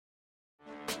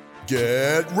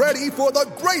Get ready for the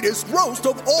greatest roast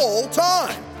of all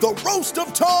time, the Roast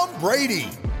of Tom Brady,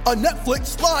 a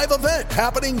Netflix live event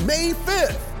happening May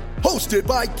 5th. Hosted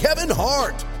by Kevin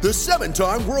Hart, the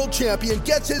 7-time world champion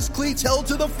gets his cleats held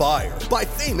to the fire by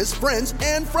famous friends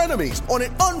and frenemies on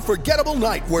an unforgettable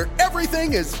night where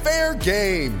everything is fair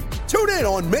game. Tune in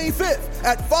on May 5th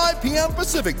at 5 p.m.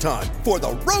 Pacific time for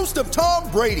the Roast of Tom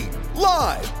Brady,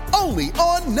 live only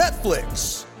on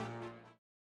Netflix.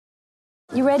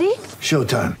 You ready?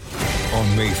 Showtime.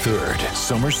 On May 3rd,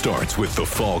 summer starts with The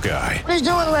Fall Guy. What are you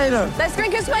doing later? Let's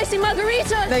drink a spicy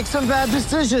margarita. Make some bad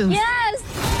decisions. Yes!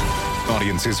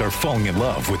 Audiences are falling in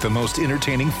love with the most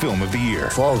entertaining film of the year.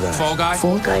 Fall Guy. Fall Guy?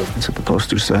 Fall guy. That's what the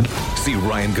poster said. See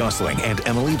Ryan Gosling and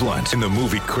Emily Blunt in the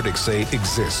movie critics say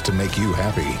exists to make you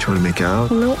happy. Trying to make it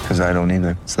out? Nope. Because I don't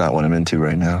either. It's not what I'm into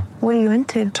right now. What are you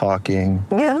into? Talking.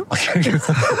 Yeah.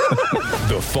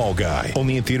 The Fall Guy.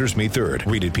 Only in theaters May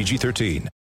 3rd. Rated PG-13.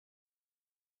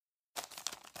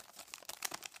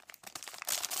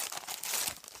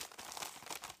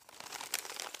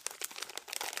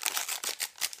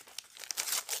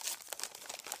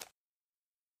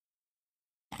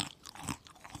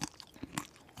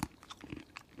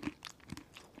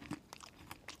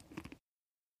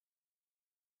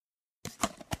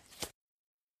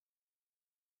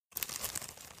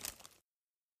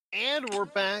 And we're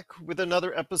back with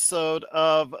another episode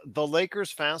of the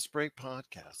Lakers Fast Break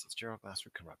podcast. It's Gerald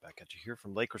Glassford coming right back at you here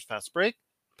from Lakers Fast Break,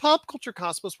 Pop Culture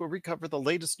Cosmos, where we cover the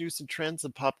latest news and trends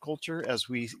in pop culture as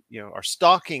we, are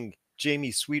stalking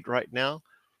Jamie Sweet right now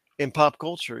in pop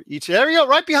culture. There you go,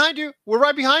 right behind you. We're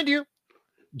right behind you.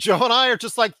 Joe and I are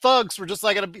just like thugs. We're just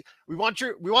like we want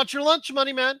your lunch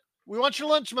money, man. We want your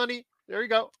lunch money. There you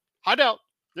go. Hideout.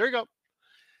 There you go.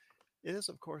 It is,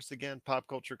 of course, again, Pop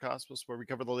Culture Cosmos, where we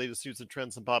cover the latest news and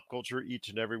trends in pop culture each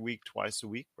and every week, twice a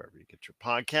week, wherever you get your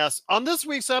podcasts. On this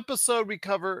week's episode, we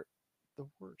cover the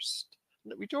worst.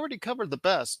 We already covered the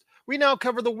best. We now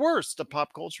cover the worst of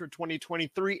pop culture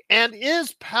 2023, and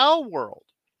is Pal World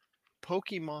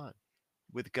Pokemon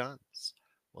with guns.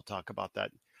 We'll talk about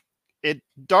that. It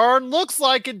darn looks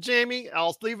like it, Jamie.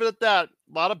 I'll leave it at that.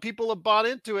 A lot of people have bought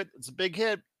into it. It's a big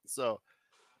hit. So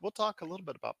we'll talk a little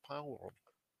bit about Pal World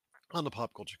on the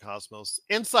Pop Culture Cosmos.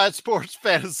 Inside Sports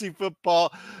Fantasy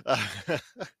Football.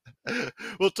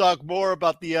 We'll talk more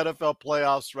about the NFL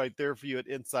playoffs right there for you at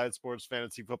Inside Sports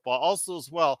Fantasy Football. Also,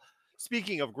 as well,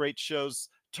 speaking of great shows,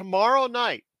 tomorrow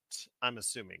night, I'm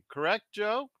assuming, correct,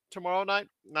 Joe? Tomorrow night?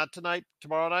 Not tonight,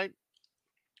 tomorrow night?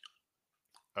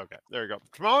 Okay, there you go.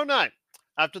 Tomorrow night,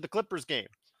 after the Clippers game,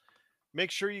 make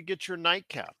sure you get your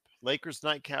nightcap. Lakers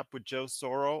nightcap with Joe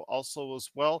Soro. Also, as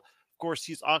well, of course,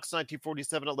 he's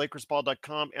Ox1947 at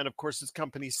LakersBall.com, and of course, his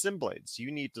company Simblades.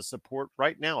 You need to support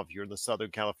right now if you're in the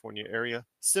Southern California area.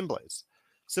 Simblades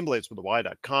with a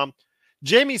Y.com.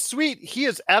 Jamie Sweet, he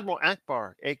is Admiral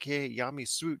Akbar, aka Yami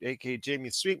Sweet, aka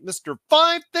Jamie Sweet, Mr.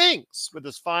 5 Things with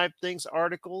his 5 Things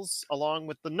articles, along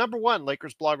with the #1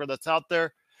 Lakers blogger that's out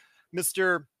there,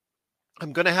 Mr.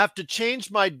 I'm going to have to change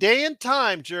my day and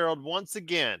time, Gerald, once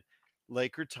again,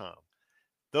 Laker Tom.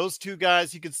 Those two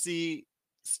guys you can see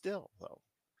still, though,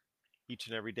 each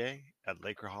and every day at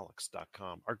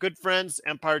Lakerholics.com. Our good friends,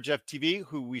 Empire Jeff TV,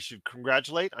 who we should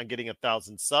congratulate on getting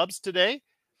 1,000 subs today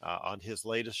on his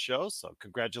latest show. So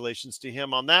congratulations to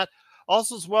him on that.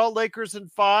 Also, as well, Lakers in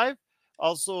 5.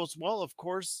 Also, as well, of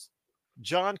course,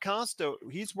 John Costo.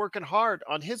 He's working hard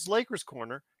on his Lakers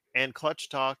Corner and Clutch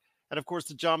Talk. And, of course,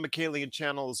 the John McCalian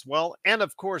channel as well. And,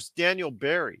 of course, Daniel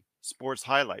Barry, Sports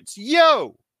Highlights.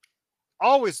 Yo!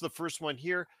 Always the first one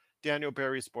here. Daniel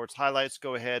Barry Sports Highlights.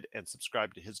 Go ahead and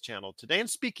subscribe to his channel today. And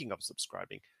speaking of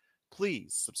subscribing,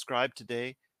 please subscribe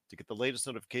today to get the latest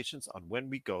notifications on when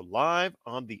we go live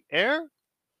on the air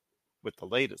with the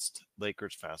latest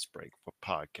Lakers Fast Break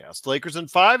podcast. Lakers in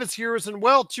 5 is here as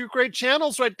well. 2 great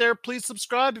channels right there. Please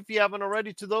subscribe if you haven't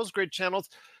already to those great channels.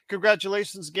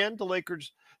 Congratulations again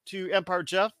to Empire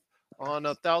Jeff on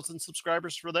 1,000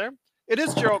 subscribers for there. It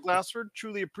is Gerald Glassford.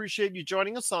 Truly appreciate you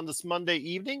joining us on this Monday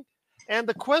evening. And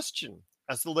the question,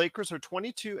 as the Lakers are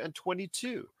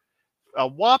 22-22, a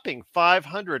whopping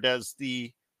 500 as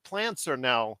the plants are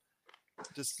now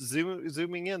just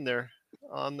zooming in there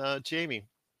on Jamie.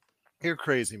 You're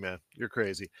crazy, man. You're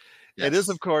crazy. Yes. It is,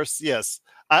 of course, yes.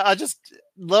 I just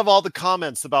love all the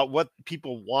comments about what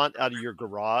people want out of your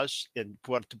garage and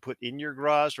what to put in your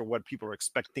garage or what people are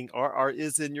expecting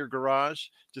is in your garage.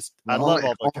 I love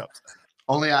all the comments.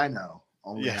 Only I know.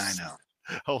 Only yes. I know.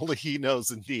 Only he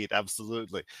knows, indeed.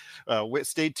 Absolutely.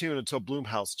 Stay tuned until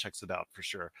Bloomhouse checks it out for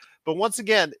sure. But once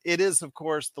again, it is, of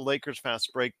course, the Lakers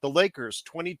Fast Break. The Lakers,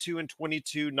 22-22,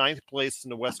 9th place in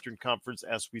the Western Conference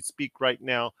as we speak right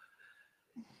now.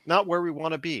 not where we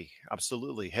want to be,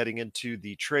 absolutely, heading into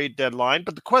the trade deadline.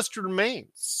 But the question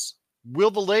remains,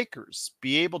 will the Lakers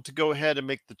be able to go ahead and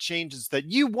make the changes that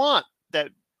you want, that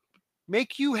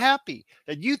make you happy,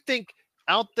 that you think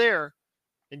out there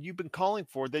and you've been calling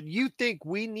for, that you think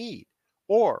we need?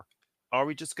 Or are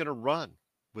we just going to run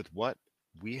with what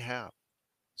we have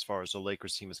as far as the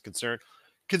Lakers team is concerned?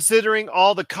 Considering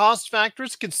all the cost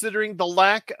factors, considering the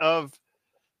lack of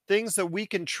things that we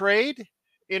can trade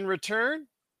in return,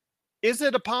 is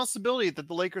it a possibility that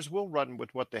the Lakers will run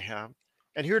with what they have?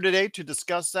 And here today to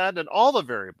discuss that and all the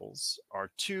variables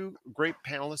are two great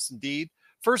panelists indeed.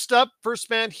 First up, first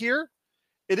man here,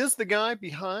 it is the guy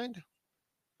behind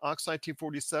Oxide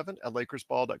 247 at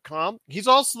LakersBall.com. He's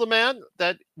also the man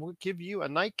that will give you a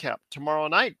nightcap tomorrow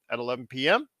night at 11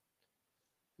 p.m.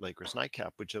 Lakers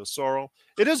Nightcap with Joe Sorrell.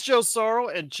 It is Joe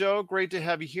Sorrell. And Joe, great to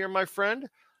have you here, my friend.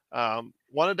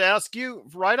 Wanted to ask you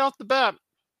right off the bat,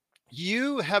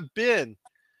 you have been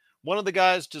one of the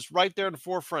guys just right there in the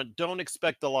forefront. Don't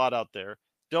expect a lot out there.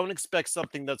 Don't expect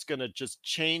something that's going to just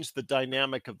change the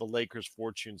dynamic of the Lakers'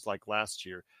 fortunes like last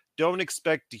year. Don't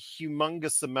expect a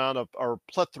humongous amount of or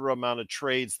plethora amount of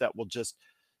trades that will just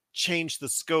change the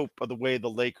scope of the way the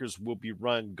Lakers will be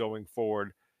run going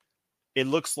forward. It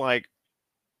looks like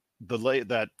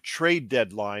that trade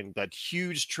deadline, that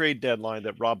huge trade deadline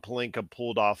that Rob Pelinka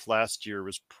pulled off last year,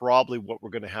 was probably what we're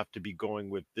going to have to be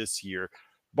going with this year,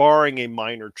 barring a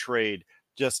minor trade,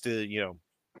 just to,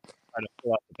 kind of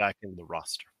pull out the back end of the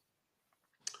roster.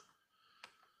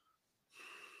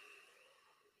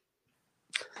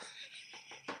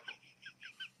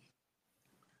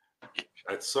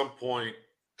 At some point,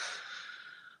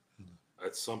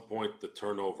 the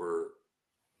turnover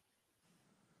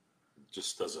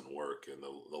just doesn't work. And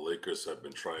the Lakers have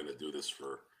been trying to do this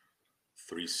for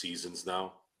 3 seasons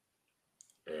now.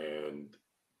 And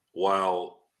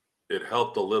while it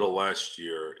helped a little last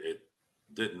year, it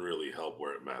didn't really help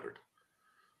where it mattered.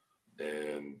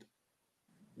 And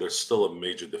there's still a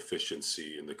major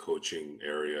deficiency in the coaching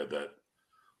area that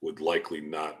would likely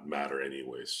not matter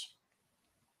anyways.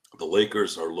 The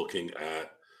Lakers are looking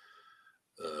at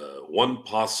one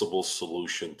possible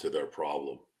solution to their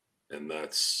problem, and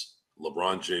that's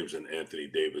LeBron James and Anthony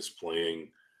Davis playing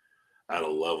at a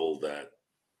level that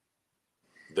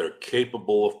they're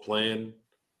capable of playing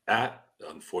at.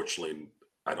 Unfortunately,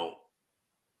 I don't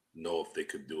know if they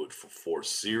could do it for 4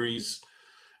 series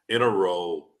in a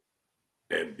row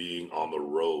and being on the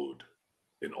road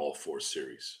in all 4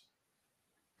 series.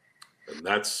 And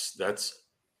that's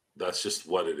just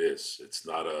what it is.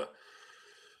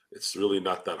 It's really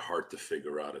not that hard to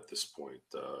figure out at this point.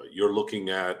 You're looking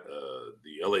at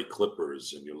the LA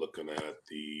Clippers, and you're looking at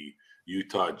the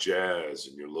Utah Jazz,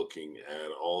 and you're looking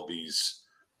at all these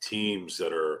teams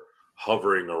that are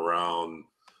hovering around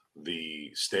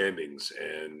the standings.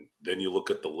 And then you look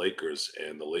at the Lakers,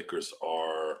 and the Lakers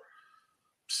are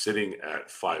sitting at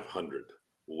 500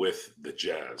 with the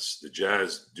Jazz. The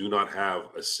Jazz do not have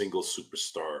a single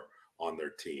superstar on their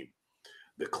team.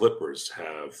 The Clippers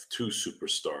have 2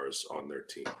 superstars on their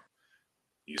team.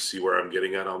 You see where I'm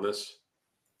getting at on this?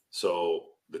 So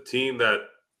the team that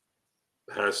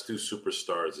has 2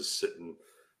 superstars is sitting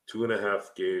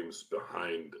 2.5 games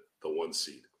behind the 1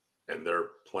 seed, and they're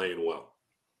playing well.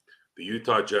 The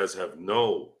Utah Jazz have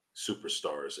no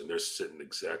superstars, and they're sitting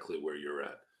exactly where you're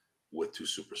at with 2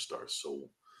 superstars. So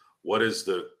what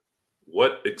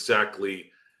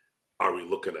exactly are we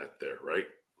looking at there, right?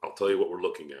 I'll tell you what we're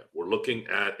looking at. We're looking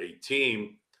at a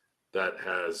team that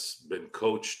has been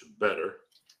coached better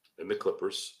than the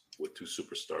Clippers with 2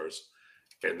 superstars.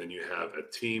 And then you have a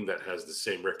team that has the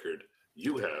same record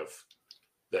you have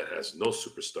that has no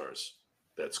superstars,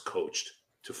 that's coached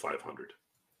to 500.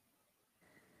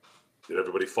 Did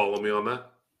everybody follow me on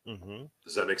that? Mm-hmm.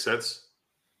 Does that make sense?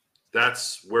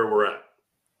 That's where we're at.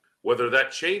 Whether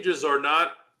that changes or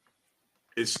not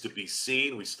is to be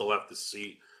seen. We still have to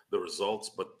see the results,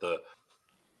 but the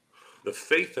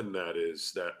faith in that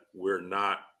is that we're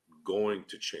not going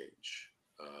to change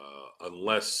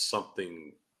unless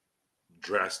something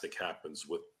drastic happens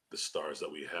with the stars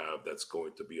that we have that's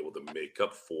going to be able to make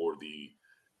up for the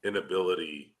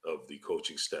inability of the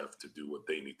coaching staff to do what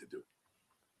they need to do.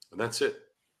 And that's it.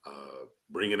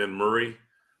 Bringing in Murray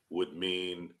would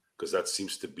mean, because that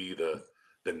seems to be the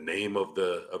name of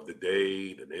the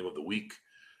day, the name of the week.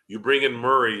 You bring in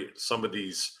Murray, some of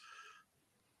these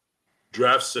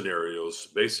draft scenarios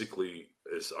basically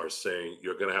are saying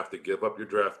you're going to have to give up your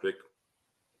draft pick.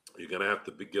 You're going to have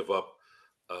to give up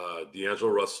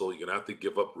D'Angelo Russell. You're going to have to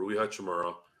give up Rui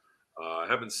Hachimura. I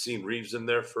haven't seen Reeves in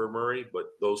there for Murray, but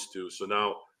those 2. So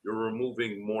now you're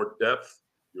removing more depth.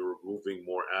 You're removing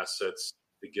more assets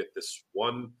to get this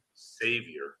one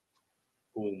savior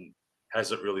whom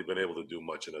hasn't really been able to do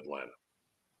much in Atlanta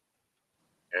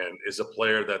and is a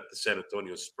player that the San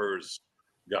Antonio Spurs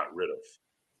got rid of.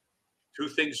 Two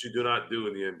things you do not do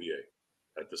in the NBA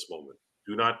at this moment.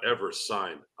 Do not ever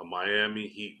sign a Miami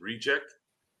Heat reject,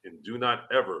 and do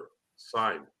not ever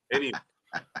sign any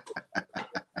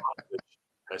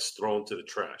has thrown to the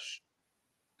trash.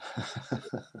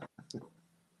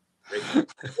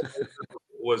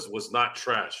 was not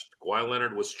trashed. Kawhi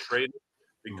Leonard was traded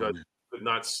because he could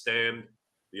not stand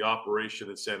the operation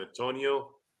in San Antonio.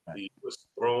 He was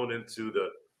thrown into the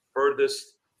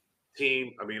furthest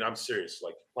team. I mean, I'm serious.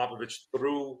 Like Popovich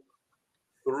threw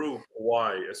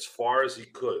Kawhi as far as he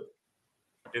could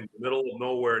in the middle of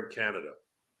nowhere in Canada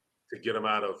to get him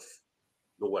out of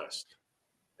the West.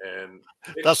 And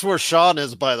that's where Sean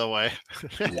is, by the way.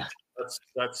 Yeah.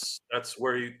 That's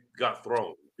where he got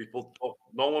thrown.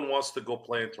 No one wants to go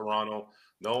play in Toronto.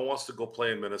 No one wants to go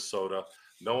play in Minnesota.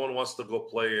 No one wants to go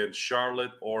play in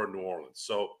Charlotte or New Orleans.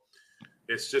 So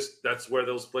it's just that's where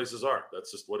those places are.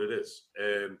 That's just what it is.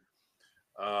 And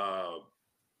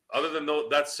other than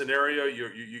that scenario,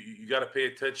 you got to pay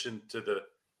attention to the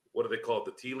what do they call it?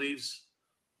 The tea leaves.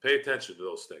 Pay attention to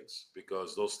those things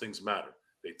because those things matter.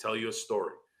 They tell you a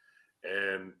story.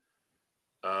 And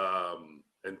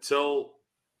until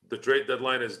the trade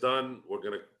deadline is done, we're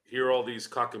going to hear all these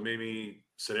cockamamie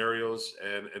scenarios.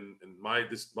 And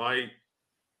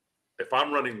if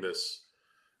I'm running this,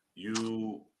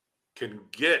 you can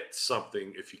get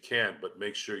something if you can, but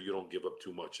make sure you don't give up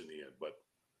too much in the end. But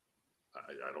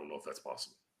I don't know if that's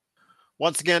possible.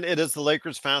 Once again, it is the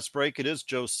Lakers Fast Break. It is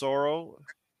Joe Soro.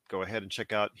 Go ahead and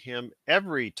check out him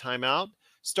every time out,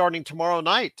 starting tomorrow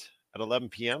night at 11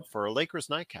 p.m. for a Lakers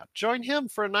nightcap. Join him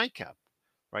for a nightcap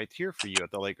right here for you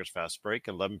at the Lakers Fast Break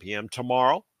at 11 p.m.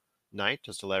 tomorrow night,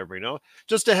 just to let everybody know.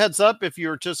 Just a heads up, if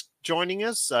you're just joining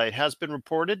us, it has been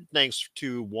reported, thanks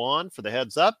to Juan for the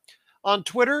heads up, on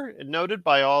Twitter and noted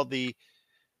by all the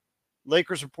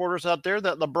Lakers reporters out there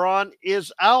that LeBron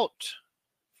is out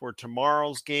for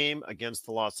tomorrow's game against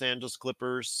the Los Angeles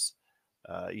Clippers.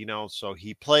 So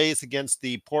he plays against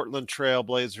the Portland Trail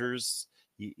Blazers.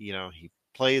 He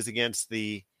plays against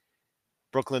the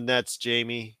Brooklyn Nets,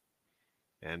 Jamie,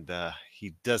 and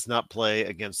he does not play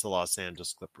against the Los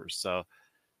Angeles Clippers. So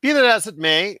be that as it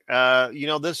may,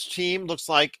 this team looks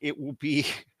like it will be a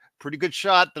pretty good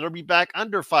shot that it'll be back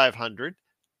under 500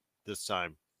 this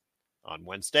time on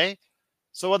Wednesday.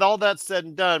 So with all that said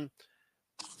and done,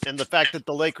 and the fact that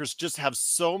the Lakers just have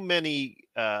so many,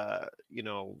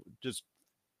 just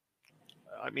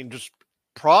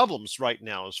problems right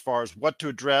now as far as what to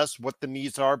address, what the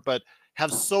needs are, but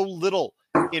have so little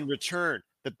in return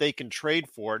that they can trade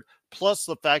for it. Plus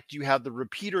the fact you have the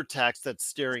repeater tax that's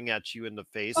staring at you in the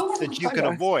face that you can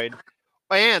avoid,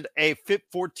 and a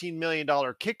 $14 million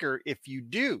kicker if you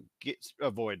do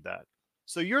avoid that.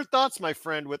 So your thoughts, my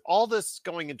friend, with all this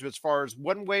going into as far as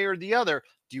one way or the other,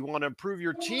 do you want to improve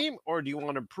your team or do you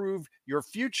want to improve your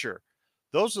future?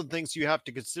 Those are the things you have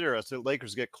to consider as the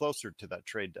Lakers get closer to that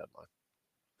trade deadline.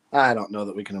 I don't know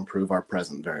that we can improve our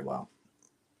present very well.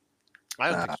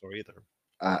 I don't think so either.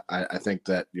 I think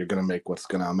that you're going to make what's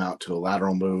going to amount to a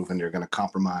lateral move, and you're going to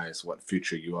compromise what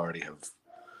future you already have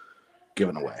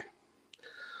given away.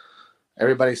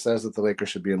 Everybody says that the Lakers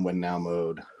should be in win now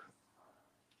mode.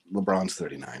 LeBron's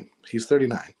 39. He's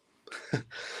 39.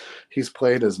 He's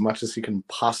played as much as he can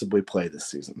possibly play this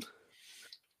season.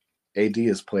 AD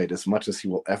has played as much as he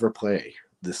will ever play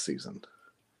this season.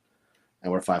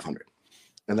 And we're 500.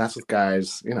 And that's with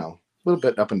guys, a little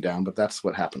bit up and down, but that's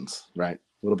what happens, right?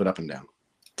 A little bit up and down.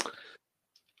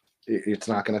 It's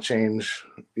not going to change,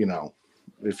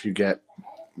 if you get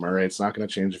Murray. It's not going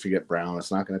to change if you get Brown.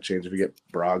 It's not going to change if you get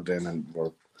Brogdon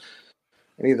or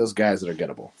any of those guys that are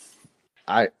gettable.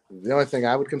 The only thing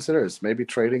I would consider is maybe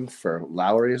trading for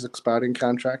Lowry's expiring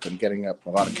contract and getting up a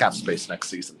lot of cap space next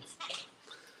season.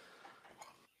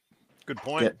 Good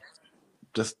point.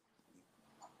 Just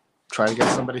try to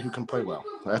get somebody who can play well.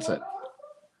 That's it.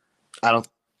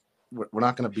 We're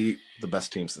not going to beat the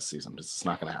best teams this season. It's just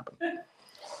not going to happen.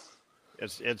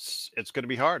 It's going to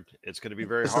be hard. It's going to be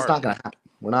very hard. It's not going to happen.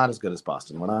 We're not as good as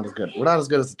Boston. We're not as good. We're not as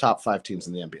good as the top 5 teams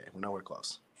in the NBA. We're nowhere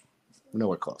close.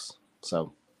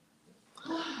 So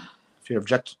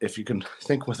if you can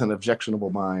think with an objective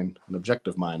mind,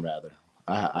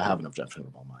 I have an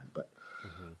objectionable mind, but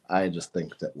I just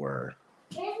think that we're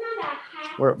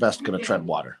at best going to tread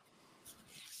water.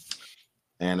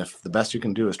 And if the best you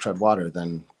can do is tread water,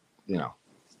 then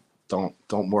don't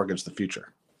mortgage the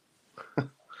future.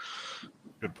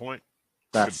 Good point.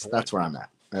 That's where I'm at.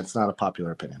 That's not a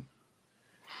popular opinion.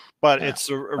 But Yeah. it's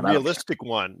a But I don't care. realistic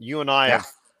one. You and I Yeah. have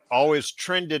always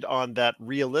trended on that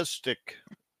realistic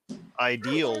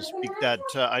ideals that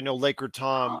I know Laker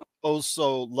Tom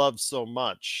also loves so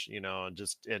much, and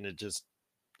it just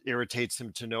irritates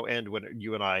him to no end when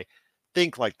you and I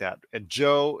think like that. And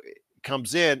Joe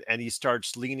comes in and he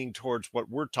starts leaning towards what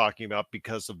we're talking about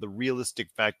because of the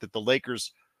realistic fact that the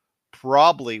Lakers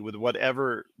probably, with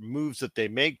whatever moves that they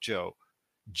make, Joe,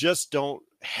 just don't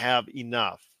have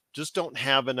enough. Just don't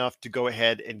have enough to go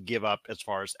ahead and give up as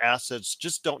far as assets.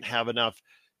 Just don't have enough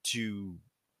to,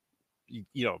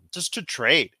 just to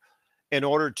trade in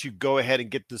order to go ahead and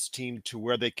get this team to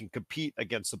where they can compete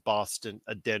against a Boston,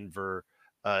 a Denver,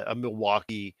 a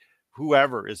Milwaukee,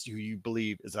 whoever is who you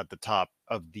believe is at the top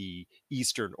of the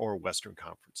Eastern or Western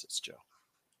conferences, Joe.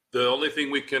 The only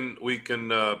thing we can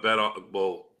bet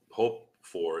on, hope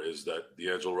for, is that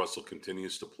D'Angelo Russell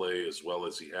continues to play as well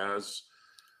as he has.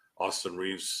 Austin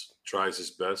Reeves tries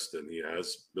his best, and he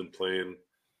has been playing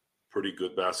pretty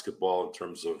good basketball in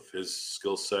terms of his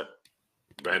skill set.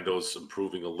 Vando's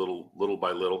improving a little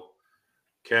by little.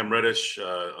 Cam Reddish,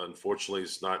 unfortunately,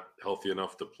 is not healthy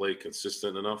enough to play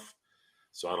consistent enough,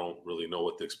 so I don't really know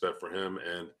what to expect for him.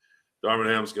 And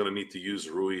Darvin Ham's going to need to use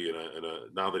Rui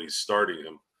now that he's starting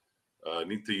him.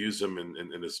 Need to use him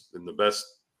in the best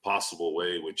possible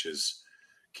way, which is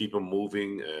keep him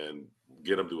moving and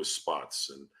get him to his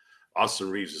spots. And Austin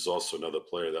Reeves is also another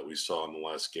player that we saw in the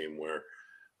last game where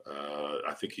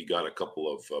I think he got a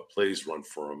couple of plays run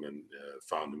for him and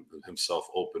found himself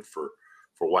open for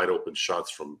wide open shots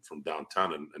from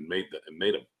downtown and made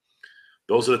them.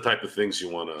 Those are the type of things you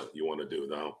want to do.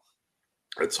 Now,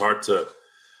 it's hard to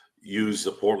use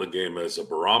the Portland game as a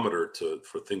barometer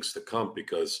for things to come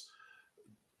because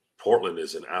Portland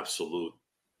is an absolute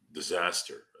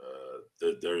disaster.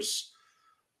 There's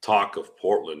talk of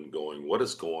Portland going, what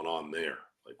is going on there?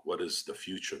 Like, what is the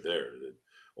future there?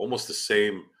 Almost the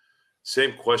same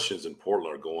questions in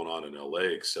Portland are going on in LA,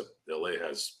 except LA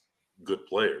has good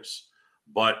players.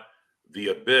 But the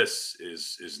abyss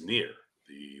is near.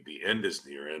 The end is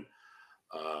near. And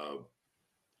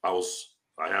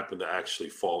I happened to actually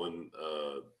fall in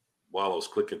while I was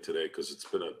clicking today because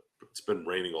it's been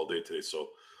raining all day today. So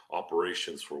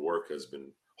operations for work has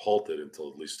been halted until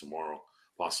at least tomorrow,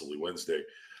 possibly Wednesday.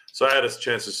 So I had a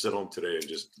chance to sit home today and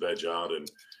just veg out and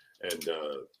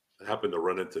happened to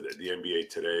run into the NBA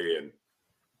today. And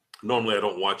normally I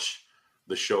don't watch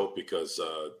the show because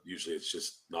usually it's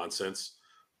just nonsense.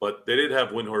 But they did have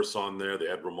Windhorst on there. They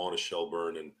had Ramona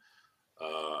Shelburne, and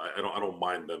I don't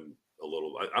mind them a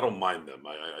little. I don't mind them.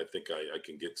 I think I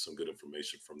can get some good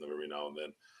information from them every now and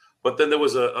then. But then there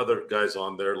was other guys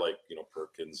on there like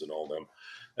Perkins and all them,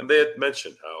 and they had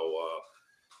mentioned how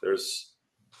there's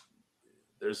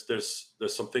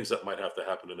some things that might have to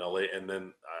happen in LA. And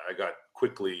then I got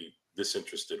quickly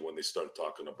disinterested when they started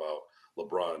talking about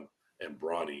LeBron and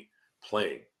Bronny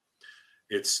playing.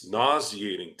 It's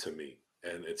nauseating to me.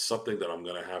 And it's something that I'm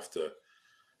going to have to.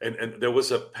 And there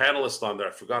was a panelist on there.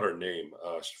 I forgot her name.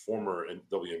 Former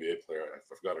WNBA player.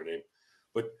 I forgot her name.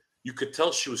 But you could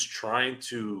tell she was trying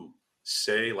to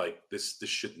say like this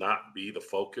should not be the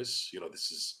focus.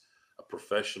 This is a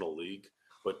professional league.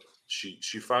 But she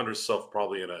found herself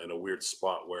probably in a weird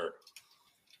spot where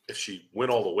if she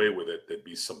went all the way with it, there'd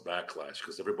be some backlash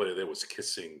because everybody there was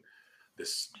kissing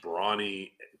this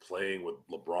Bronny playing with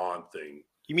LeBron thing.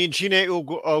 You mean Chine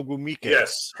Ogumike?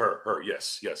 Yes, her.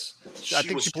 Yes. I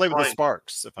think she played with the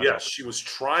Sparks. She was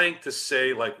trying to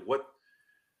say like what.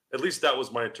 At least that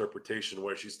was my interpretation.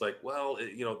 Where she's like, well,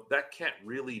 that can't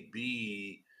really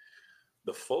be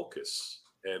the focus.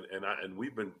 And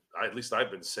we've been, at least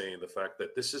I've been saying the fact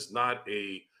that this is not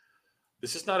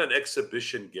an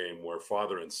exhibition game where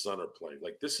father and son are playing.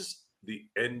 Like this is the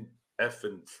NF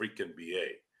and freaking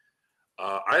BA.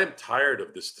 I am tired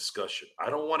of this discussion. I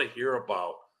don't want to hear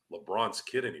about LeBron's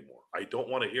kid anymore. I don't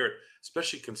want to hear it,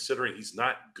 especially considering he's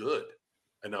not good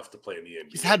enough to play in the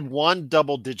NBA. He's had one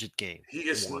double-digit game. He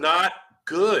is not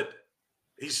good.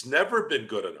 He's never been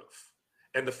good enough.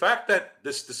 And the fact that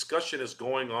this discussion is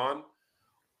going on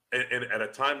and at a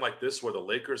time like this where the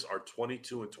Lakers are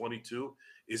 22-22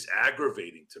 is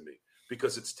aggravating to me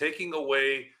because it's taking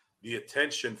away the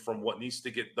attention from what needs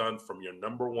to get done from your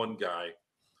number one guy.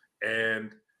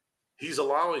 And he's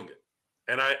allowing it,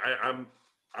 and I'm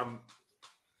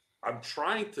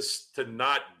trying to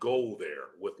not go there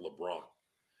with LeBron.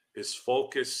 His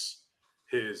focus,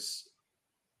 he's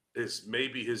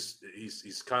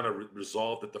kind of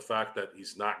resolved at the fact that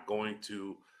he's not going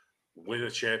to win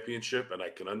a championship, and I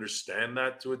can understand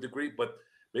that to a degree. But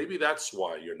maybe that's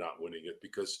why you're not winning it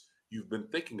because you've been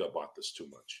thinking about this too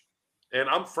much. And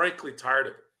I'm frankly tired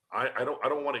of it. I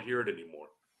don't want to hear it anymore.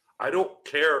 I don't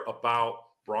care about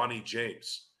Bronny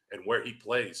James and where he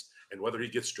plays and whether he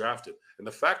gets drafted. And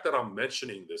the fact that I'm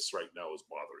mentioning this right now is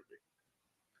bothering me.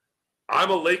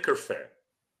 I'm a Laker fan.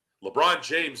 LeBron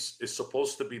James is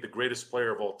supposed to be the greatest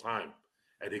player of all time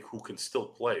and who can still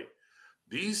play.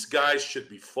 These guys should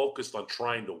be focused on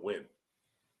trying to win,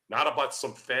 not about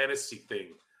some fantasy thing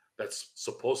that's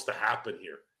supposed to happen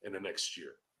here in the next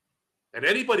year. And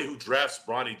anybody who drafts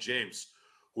Bronny James,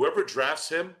 whoever drafts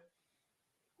him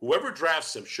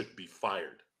should be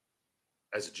fired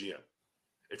as a GM.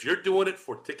 If you're doing it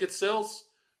for ticket sales,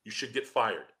 you should get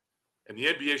fired. And the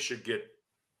NBA should get,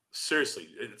 seriously,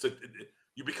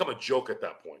 you become a joke at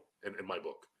that point in my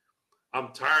book.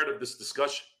 I'm tired of this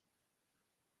discussion.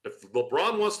 If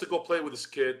LeBron wants to go play with his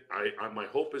kid, my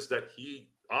hope is that he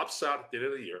opts out at the end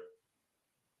of the year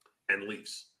and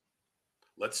leaves.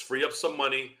 Let's free up some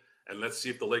money and let's see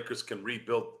if the Lakers can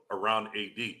rebuild around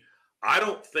AD. I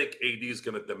don't think AD is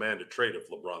going to demand a trade if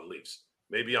LeBron leaves.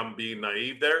 Maybe I'm being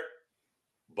naive there,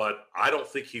 but I don't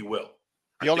think he will.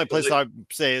 The only place I'd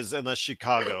say is unless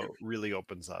Chicago really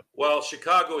opens up. Well,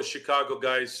 Chicago is Chicago,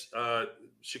 guys.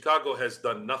 Chicago has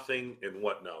done nothing in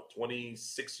what now?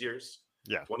 26 years?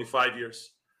 Yeah. 25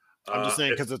 years? I'm just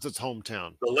saying because it's its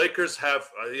hometown. The Lakers have,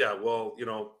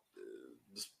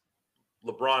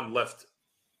 LeBron left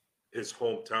his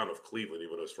hometown of Cleveland,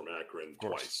 even though he's from Akron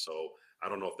twice. So I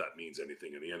don't know if that means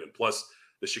anything in the end. And plus,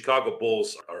 the Chicago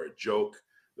Bulls are a joke.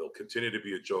 They'll continue to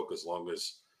be a joke as long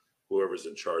as whoever's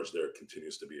in charge there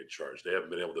continues to be in charge. They haven't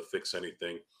been able to fix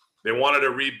anything. They wanted to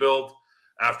rebuild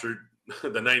after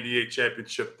the 98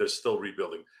 championship. They're still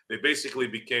rebuilding. They basically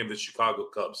became the Chicago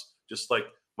Cubs, just like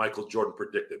Michael Jordan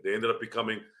predicted. They ended up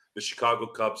becoming the Chicago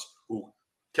Cubs, who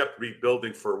kept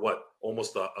rebuilding for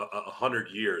almost 100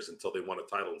 years until they won a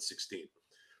title in 16.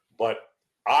 But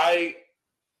I,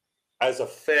 as a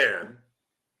fan,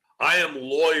 I am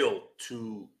loyal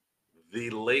to the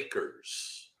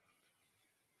Lakers.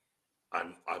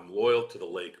 I'm loyal to the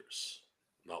Lakers.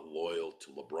 I'm not loyal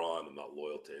to LeBron. I'm not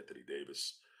loyal to Anthony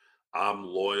Davis. I'm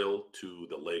loyal to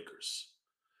the Lakers.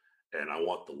 And I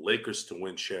want the Lakers to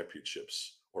win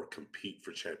championships or compete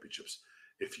for championships.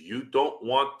 If you don't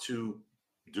want to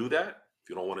do that, if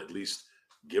you don't want to at least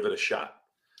give it a shot,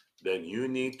 then you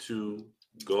need to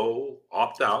go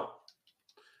opt out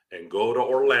and go to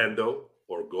Orlando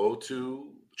or go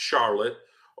to Charlotte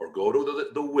or go to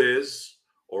the Wiz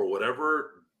or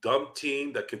whatever dumb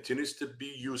team that continues to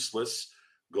be useless.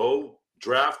 Go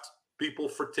draft people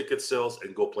for ticket sales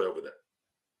and go play over there.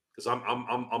 Because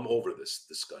I'm over this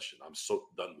discussion. I'm so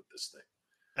done with this thing.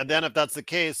 And then if that's the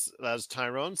case, as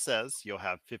Tyrone says, you'll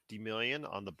have $50 million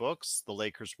on the books. The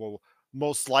Lakers will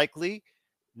most likely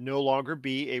no longer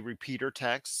be a repeater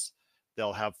tax.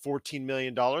 They'll have $14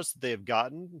 million they have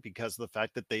gotten because of the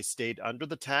fact that they stayed under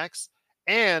the tax.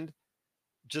 And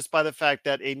just by the fact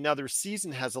that another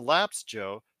season has elapsed,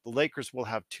 Joe, the Lakers will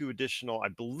have two additional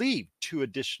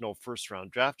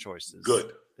first-round draft choices.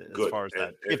 Good. As far as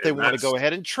that, if they want to go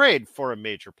ahead and trade for a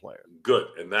major player. Good.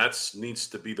 And that needs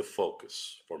to be the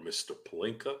focus for Mr.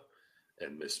 Pelinka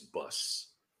and Miss Buss.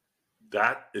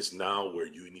 That is now where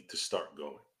you need to start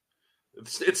going.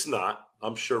 It's not.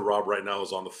 I'm sure Rob right now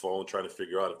is on the phone trying to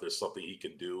figure out if there's something he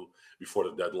can do before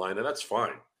the deadline, and that's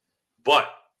fine. But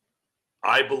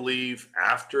I believe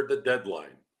after the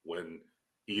deadline, when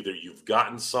either you've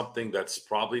gotten something that's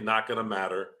probably not going to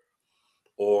matter,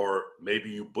 or maybe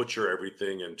you butcher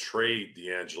everything and trade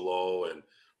D'Angelo and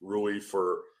Rui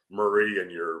for Murray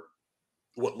and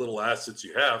what little assets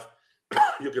you have,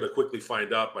 you're going to quickly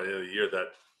find out by the end of the year that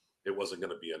it wasn't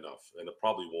going to be enough, and it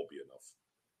probably won't be enough.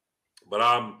 But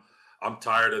I'm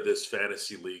tired of this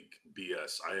fantasy league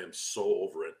BS. I am so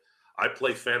over it. I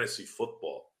play fantasy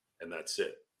football, and that's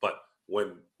it. But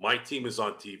when my team is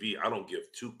on TV, I don't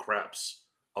give two craps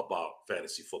about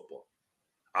fantasy football.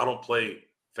 I don't play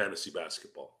fantasy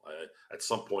basketball. At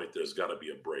some point, there's got to be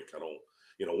a break. I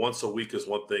don't, once a week is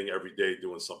one thing. Every day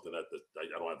doing something I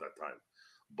don't have that time.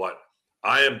 But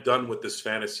I am done with this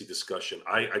fantasy discussion.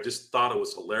 I just thought it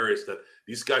was hilarious that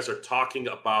these guys are talking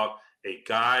about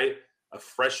a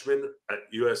freshman at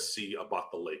USC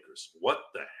about the Lakers. What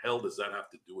the hell does that have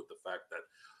to do with the fact that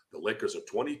the Lakers are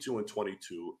 22-22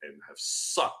 and have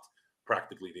sucked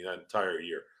practically the entire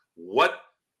year? What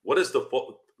is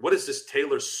this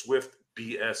Taylor Swift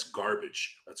BS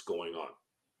garbage that's going on?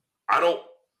 I don't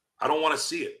want to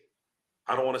see it.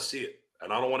 I don't want to see it,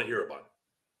 and I don't want to hear about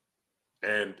it.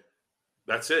 And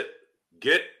that's it.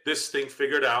 Get this thing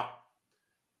figured out.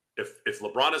 If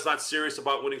LeBron is not serious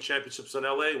about winning championships in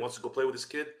LA, wants to go play with his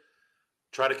kid,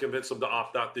 try to convince him to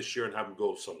opt out this year and have him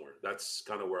go somewhere. That's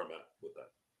kind of where I'm at with that.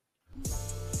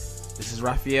 This is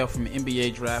Raphael from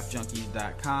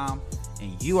NBADraftJunkies.com,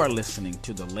 and you are listening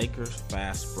to the Lakers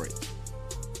Fast Break.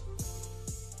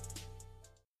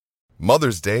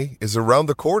 Mother's Day is around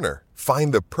the corner.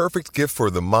 Find the perfect gift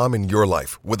for the mom in your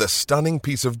life with a stunning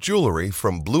piece of jewelry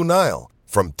from Blue Nile.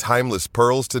 From timeless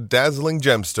pearls to dazzling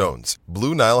gemstones,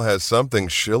 Blue Nile has something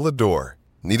she'll adore.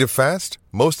 Need it fast?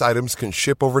 Most items can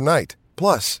ship overnight.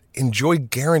 Plus, enjoy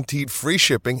guaranteed free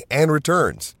shipping and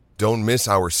returns. Don't miss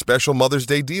our special Mother's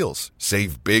Day deals.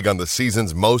 Save big on the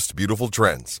season's most beautiful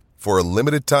trends. For a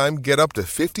limited time, get up to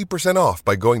 50% off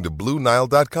by going to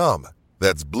BlueNile.com.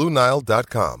 That's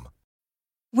BlueNile.com.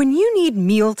 When you need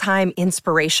mealtime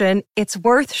inspiration, it's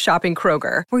worth shopping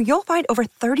Kroger, where you'll find over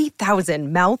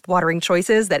 30,000 mouth-watering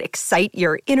choices that excite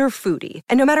your inner foodie.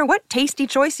 And no matter what tasty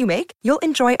choice you make, you'll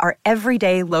enjoy our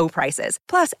everyday low prices,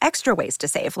 plus extra ways to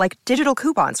save, like digital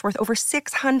coupons worth over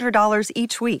 $600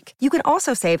 each week. You can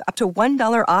also save up to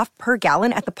 $1 off per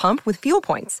gallon at the pump with fuel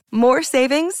points. More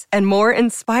savings and more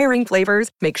inspiring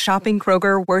flavors make shopping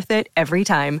Kroger worth it every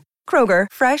time. Kroger,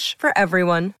 fresh for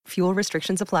everyone. Fuel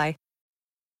restrictions apply.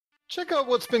 Check out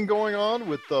what's been going on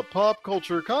with the Pop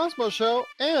Culture Cosmos Show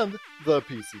and the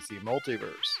PCC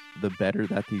Multiverse. The better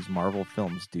that these Marvel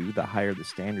films do, the higher the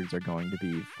standards are going to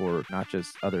be for not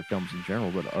just other films in general,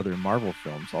 but other Marvel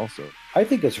films also. I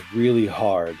think it's really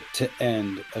hard to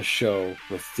end a show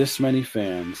with this many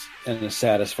fans in a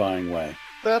satisfying way.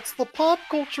 That's the Pop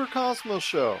Culture Cosmos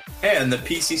Show. And the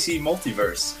PCC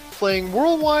Multiverse. Playing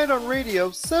worldwide on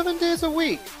radio 7 days a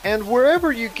week and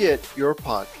wherever you get your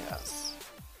podcasts.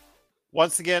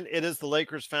 Once again, it is the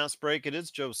Lakers Fast Break. It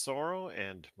is Joe Soro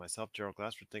and myself, Gerald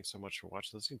Glassford. Thanks so much for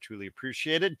watching, listening. Truly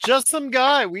appreciate it. Just some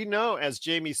guy we know as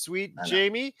Jamie Sweet.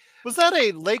 Jamie, was that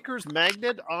a Lakers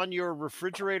magnet on your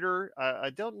refrigerator? I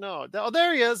don't know. Oh,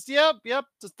 there he is. Yep.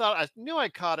 Just thought I knew I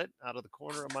caught it out of the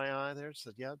corner of my eye there.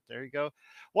 Said, yeah, there you go.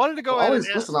 Wanted to go ahead and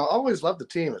listen. I always love the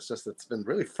team. It's just it's been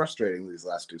really frustrating these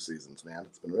last 2 seasons, man.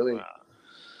 It's been really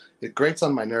it grates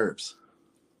on my nerves.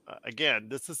 Again,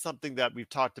 this is something that we've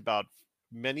talked about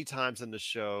many times in the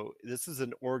show. This is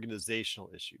an organizational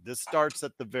issue. This starts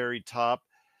at the very top,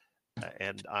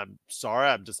 and I'm sorry,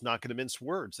 I'm just not going to mince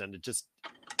words, and it just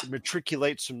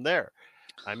matriculates from there.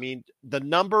 I mean, the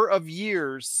number of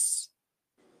years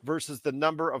versus the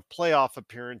number of playoff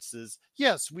appearances.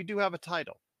 Yes, we do have a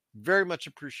title. Very much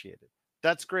appreciated.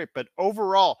 That's great. But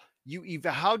overall,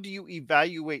 how do you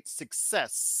evaluate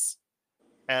success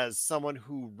as someone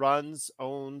who runs,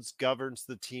 owns, governs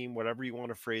the team, whatever you want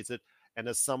to phrase it, and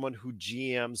as someone who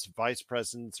GMs, vice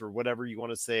presidents, or whatever you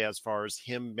want to say as far as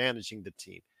him managing the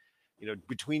team? You know,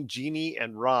 between Jeanie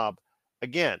and Rob,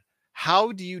 again,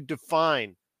 how do you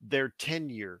define their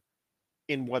tenure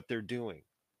in what they're doing?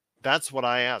 That's what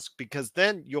I ask, because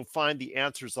then you'll find the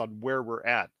answers on where we're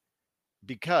at.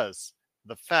 Because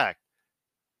the fact,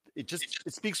 it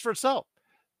speaks for itself.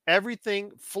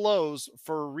 Everything flows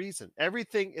for a reason.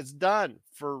 Everything is done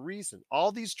for a reason.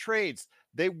 All these trades,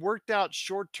 they worked out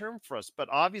short term for us, but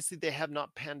obviously they have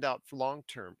not panned out for long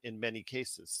term in many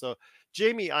cases. So,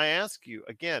 Jamie, I ask you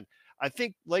again, I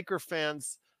think Laker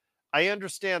fans, I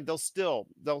understand they'll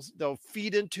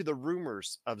feed into the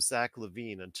rumors of Zach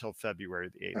LaVine until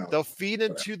February the 8th. They'll feed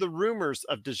into the rumors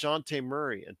of DeJounte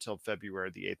Murray until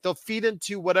February the 8th. They'll feed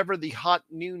into whatever the hot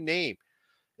new name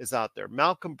is out there.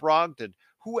 Malcolm Brogdon,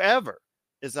 whoever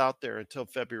is out there until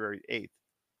February 8th.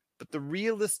 But the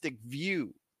realistic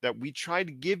view that we try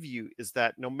to give you is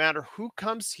that no matter who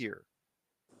comes here,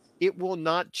 it will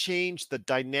not change the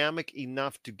dynamic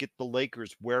enough to get the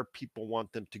Lakers where people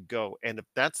want them to go. And if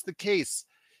that's the case,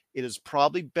 it is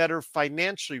probably better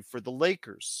financially for the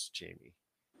Lakers, Jamie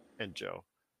and Joe,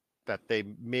 that they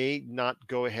may not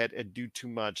go ahead and do too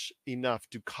much enough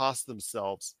to cost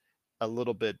themselves a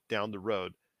little bit down the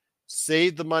road.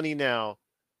 Save the money now,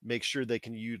 make sure they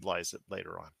can utilize it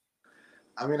later on.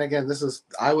 I mean, again,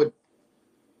 I would,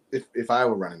 if I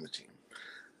were running the team,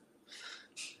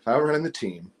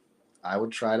 I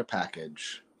would try to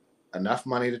package enough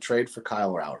money to trade for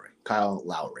Kyle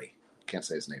Lowry. Can't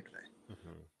say his name today.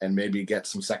 Mm-hmm. And maybe get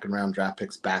some second-round draft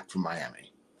picks back from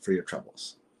Miami for your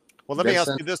troubles. Well, let me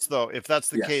ask you this, though. If that's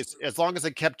the case, as long as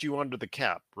it kept you under the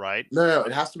cap, right? No,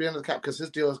 it has to be under the cap because his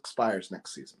deal expires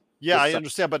next season. Yeah, I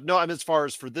understand. But no, I mean, as far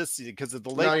as for this season, because of the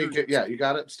Lakers. No, you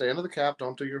got to stay under the cap.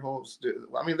 Don't do your whole.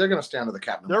 I mean, they're going to stay under the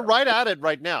cap. They're right at it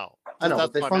right now. I know.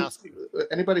 But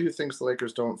anybody who thinks the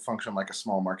Lakers don't function like a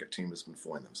small market team has been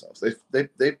fooling themselves.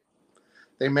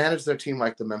 They manage their team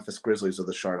like the Memphis Grizzlies or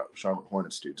the Charlotte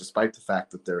Hornets do, despite the fact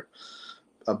that they're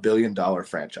a $1 billion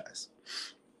franchise.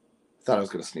 Thought I was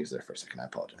going to sneeze there for a second. I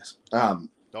apologize. No,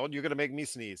 you're going to make me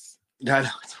sneeze. I know,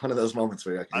 it's one of those moments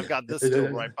where you're like, I've got this still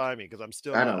right by me because I'm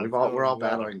still. I know we're all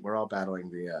battling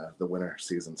the winter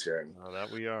seasons here. Oh, that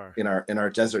we are in our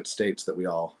desert states that we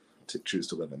all choose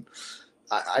to live in.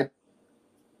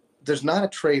 There's not a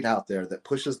trade out there that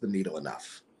pushes the needle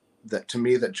enough that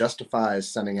justifies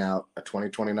sending out a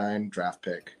 2029 draft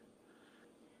pick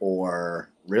or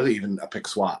really even a pick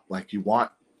swap. Like you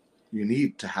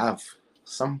need to have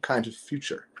some kind of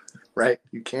future, right?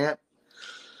 You can't.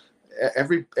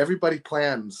 Everybody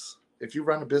plans. If you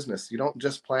run a business, you don't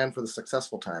just plan for the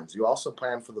successful times. You also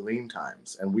plan for the lean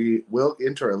times. And we will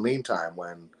enter a lean time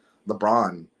when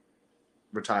LeBron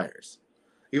retires.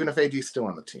 Even if AD's still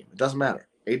on the team, it doesn't matter.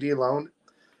 AD alone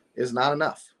is not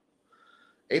enough.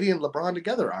 AD and LeBron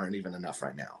together aren't even enough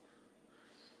right now.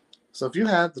 So if you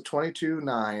had the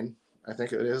 22-9, I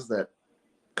think it is that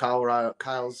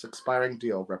Kyle's expiring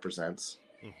deal represents,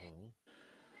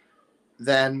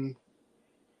 then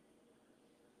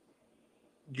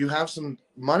you have some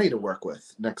money to work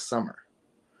with next summer.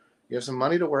 You have some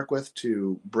money to work with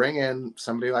to bring in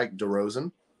somebody like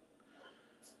DeRozan,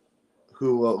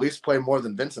 who will at least play more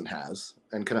than Vincent has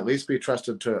and can at least be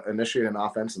trusted to initiate an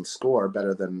offense and score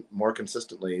more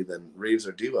consistently than Reeves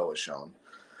or D'Lo has shown.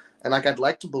 And I'd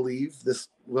like to believe this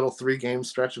little 3-game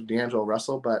stretch of D'Angelo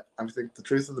Russell, but I think the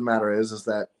truth of the matter is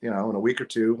that, in a week or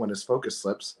two when his focus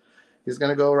slips, he's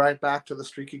going to go right back to the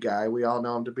streaky guy we all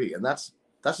know him to be. And that's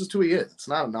just who he is. It's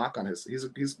not a knock on he's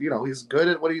good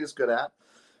at what he's good at,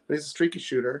 but he's a streaky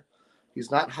shooter.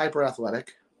 He's not hyper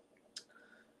athletic,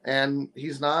 and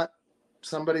he's not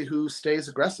somebody who stays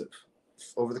aggressive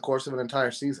over the course of an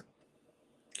entire season.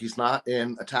 He's not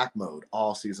in attack mode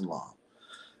all season long.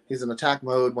 He's in attack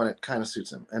mode when it kind of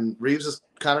suits him. And Reeves is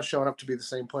kind of showing up to be the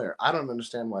same player. I don't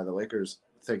understand why the Lakers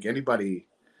think anybody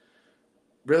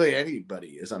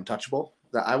is untouchable.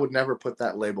 That I would never put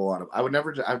that label on him. I would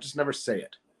just never say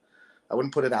it. I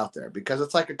wouldn't put it out there because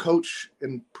it's like a coach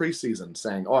in preseason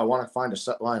saying, "Oh, I want to find a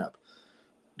set lineup."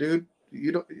 Dude,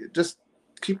 you don't just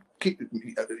keep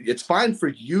it's fine for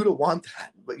you to want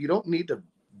that, but you don't need to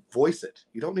voice it.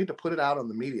 You don't need to put it out on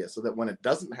the media so that when it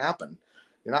doesn't happen,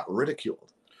 you're not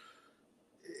ridiculed.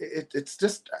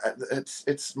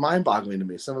 It's mind-boggling to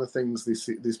me, some of the things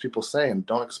these people say, and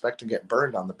don't expect to get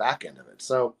burned on the back end of it.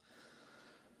 So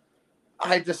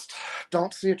I just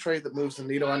don't see a trade that moves the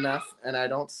needle enough, and I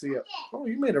don't see it. Oh,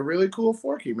 you made a really cool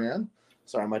Forky, man.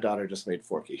 Sorry, my daughter just made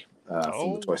Forky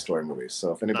from the Toy Story movies.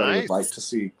 So if anybody would like to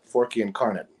see Forky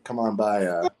incarnate, come on by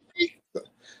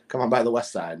the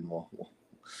West Side, and we'll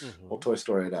Toy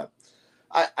Story it up.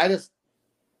 I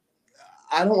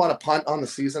don't want to punt on the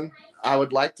season. I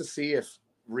would like to see if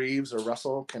Reeves or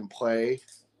Russell can play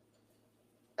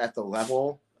at the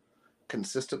level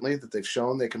consistently that they've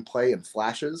shown they can play in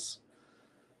flashes.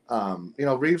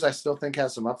 Reeves I still think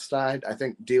has some upside. I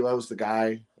think D'Lo's the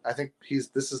guy. I think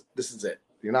this is it.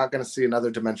 You're not going to see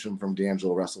another dimension from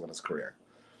D'Angelo Russell in his career.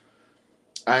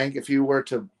 I think if you were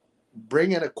to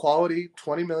bring in a quality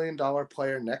 $20 million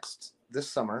player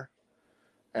this summer,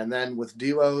 and then with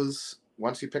D'Lo's,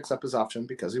 once he picks up his option,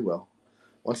 because he will,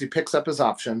 once he picks up his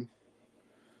option,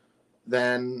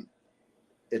 then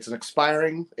it's an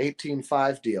expiring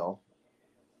 18-5 deal.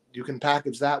 You can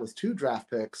package that with 2 draft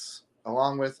picks,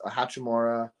 along with a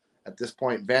Hachimura, at this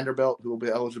point, Vanderbilt, who will be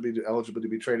eligible to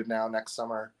be traded now next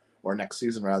summer, or next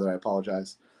season, rather, I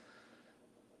apologize.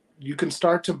 You can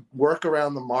start to work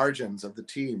around the margins of the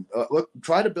team.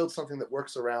 Try to build something that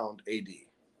works around AD.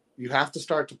 You have to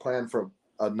start to plan for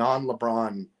a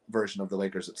non-LeBron version of the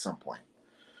Lakers at some point.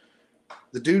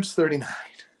 The dude's 39,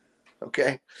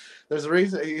 okay? There's a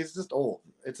reason he's just old.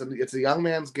 It's a young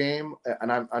man's game,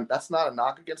 and I'm that's not a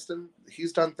knock against him.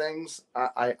 He's done things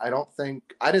I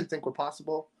didn't think were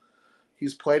possible.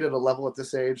 He's played at a level at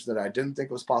this age that I didn't think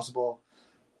was possible.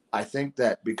 I think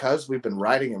that because we've been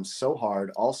riding him so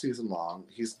hard all season long,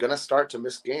 he's going to start to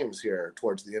miss games here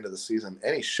towards the end of the season,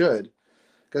 and he should,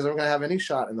 because we're going to have any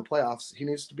shot in the playoffs. He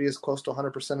needs to be as close to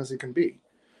 100% as he can be.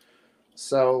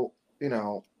 So,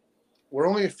 we're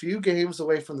only a few games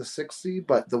away from the 6th seed,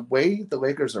 but the way the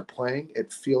Lakers are playing,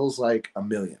 it feels like a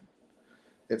million.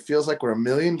 It feels like we're a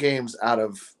million games out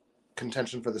of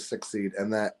contention for the 6th seed,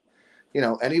 and that,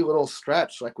 any little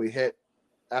stretch like we hit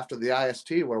after the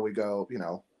IST where we go,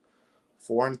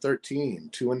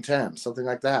 4-13, 2-10, something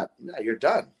like that. Yeah, you're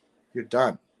done. You're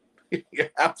done.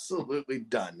 You're absolutely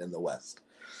done in the West.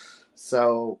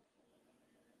 So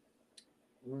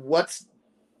what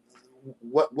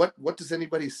does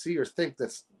anybody see or think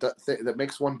that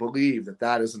makes one believe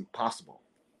that isn't possible?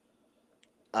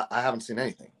 I haven't seen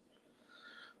anything.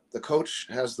 The coach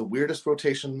has the weirdest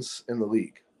rotations in the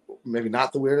league. Maybe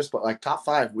not the weirdest, but like top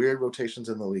 5 weird rotations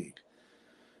in the league.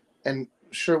 And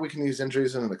sure, we can use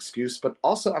injuries as an excuse, but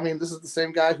also, I mean, this is the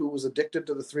same guy who was addicted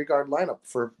to the 3-guard lineup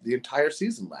for the entire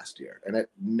season last year, and it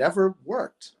never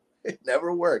worked. It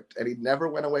never worked, and he never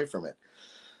went away from it.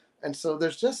 And so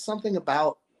there's just something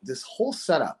about this whole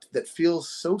setup that feels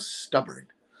so stubborn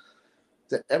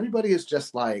that everybody is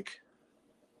just like,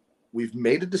 we've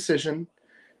made a decision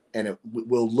and it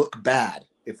will look bad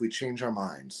if we change our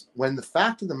minds. When the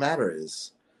fact of the matter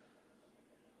is,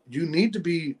 you need to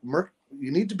be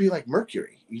like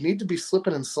Mercury. You need to be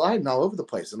slipping and sliding all over the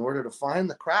place in order to find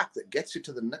the crack that gets you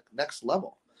to the next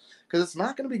level. Because it's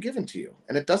not going to be given to you.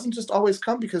 And it doesn't just always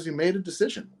come because you made a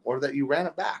decision or that you ran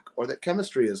it back or that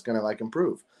chemistry is going to like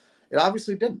improve. It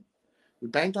obviously didn't. We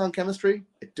banked on chemistry.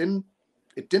 It didn't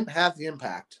have the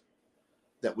impact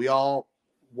that we all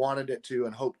wanted it to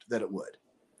and hoped that it would.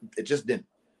 It just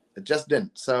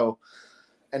didn't. So,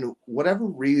 and whatever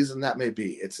reason that may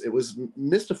be, it was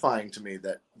mystifying to me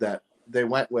that they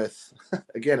went with,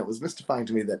 again, it was mystifying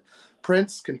to me that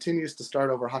Prince continues to start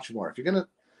over Hachimura.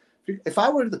 If I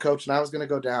were the coach and I was going to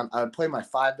go down, I would play my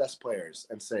 5 best players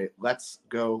and say, let's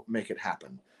go make it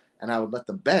happen. And I would let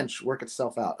the bench work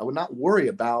itself out. I would not worry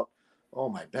about, oh,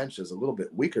 my bench is a little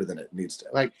bit weaker than it needs to.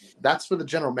 Like, that's for the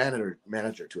general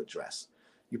manager to address.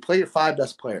 You play your 5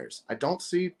 best players. I don't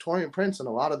see Taurean Prince in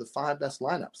a lot of the 5 best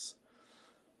lineups.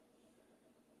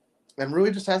 And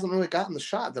really just hasn't really gotten the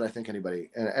shot that I think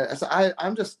anybody. And so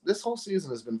I'm just, this whole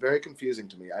season has been very confusing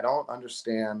to me. I don't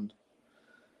understand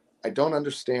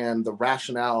the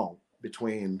rationale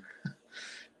between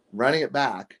running it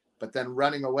back, but then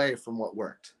running away from what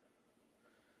worked.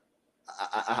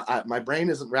 My brain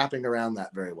isn't wrapping around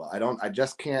that very well. I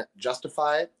just can't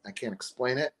justify it. I can't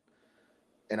explain it.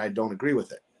 And I don't agree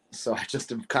with it. So I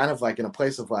just am kind of like in a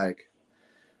place of like,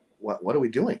 what are we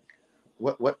doing?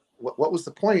 What was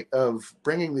the point of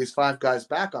bringing these 5 guys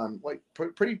back on like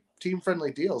pretty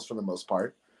team-friendly deals for the most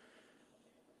part,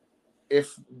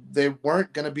 if they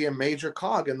weren't going to be a major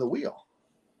cog in the wheel?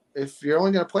 If you're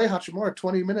only going to play Hachimura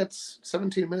 20 minutes,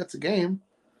 17 minutes a game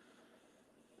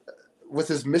with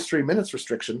his mystery minutes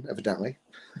restriction, evidently,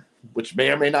 which may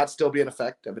or may not still be in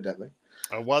effect, evidently.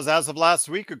 It was as of last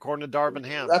week, according to Darvin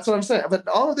Ham. That's what I'm saying. But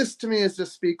all of this to me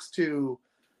just speaks to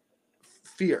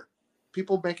fear.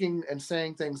 People making and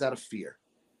saying things out of fear,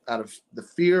 out of the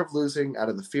fear of losing, out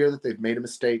of the fear that they've made a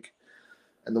mistake.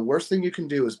 And the worst thing you can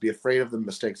do is be afraid of the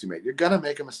mistakes you made. You're going to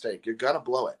make a mistake. You're going to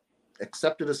blow it.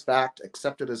 Accept it as fact,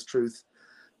 accept it as truth.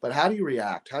 But how do you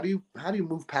react? How do you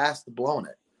move past the blowing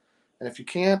it? And if you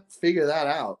can't figure that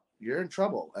out, you're in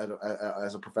trouble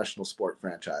as a professional sport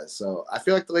franchise. So I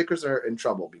feel like the Lakers are in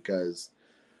trouble because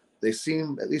they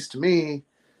seem, at least to me,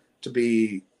 to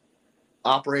be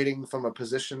operating from a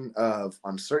position of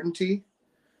uncertainty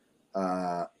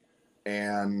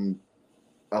and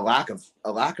a lack of,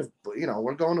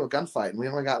 we're going to a gunfight and we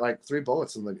only got like 3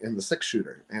 bullets in the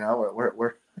 6-shooter.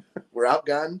 We're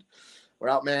outgunned, we're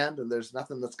outmanned, and there's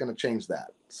nothing that's going to change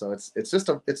that. So it's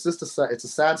a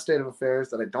sad state of affairs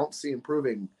that I don't see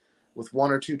improving with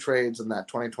 1 or 2 trades in that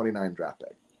 2029 draft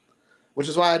pick, which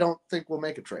is why I don't think we'll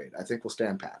make a trade. I think we'll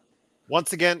stand pat.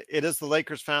 Once again, it is the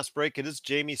Lakers Fast Break. It is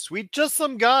Jamie Sweet, just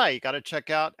some guy you got to check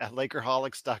out at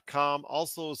Lakerholics.com.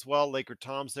 Also, as well, Laker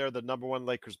Tom's there, the #1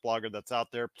 Lakers blogger that's out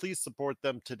there. Please support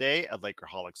them today at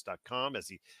Lakerholics.com. Is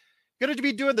he going to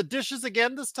be doing the dishes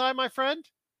again this time, my friend?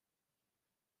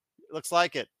 Looks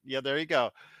like it. Yeah, there you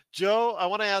go. Joe, I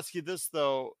want to ask you this,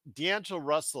 though. D'Angelo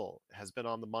Russell has been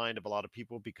on the mind of a lot of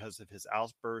people because of his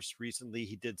outbursts recently.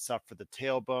 He did suffer the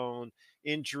tailbone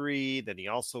injury. Then he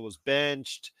also was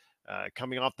benched.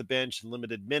 Coming off the bench in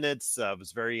limited minutes,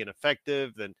 was very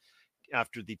ineffective. Then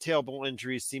after the tailbone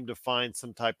injury, seemed to find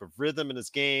some type of rhythm in his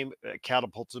game,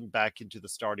 catapulted him back into the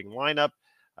starting lineup.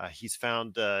 He's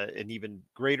found an even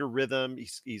greater rhythm.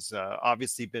 He's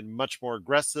obviously been much more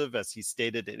aggressive, as he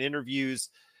stated in interviews.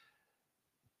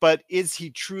 But is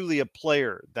he truly a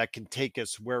player that can take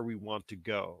us where we want to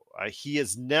go? He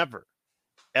has never,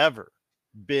 ever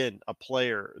been a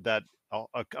player that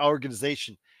an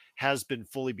organization has been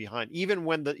fully behind. Even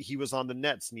when he was on the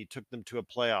Nets and he took them to a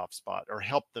playoff spot or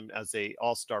helped them as a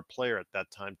all-star player at that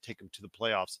time, take them to the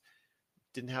playoffs,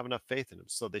 didn't have enough faith in him.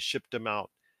 So they shipped him out.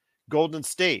 Golden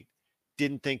State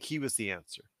didn't think he was the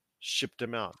answer, shipped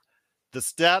him out. The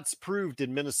stats proved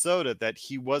in Minnesota that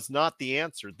he was not the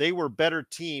answer. They were a better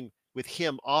team with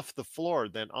him off the floor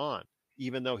than on,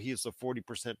 even though he is a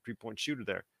 40% three-point shooter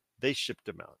there. They shipped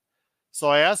him out. So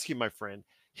I ask you, my friend,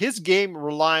 his game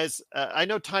relies, I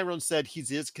know Tyrone said he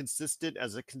is consistent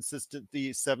as a consistently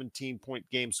 17-point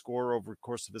game scorer over the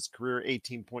course of his career,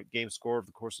 18-point game scorer over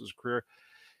the course of his career.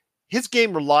 his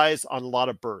game relies on a lot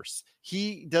of bursts.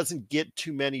 He doesn't get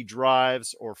too many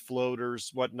drives or floaters,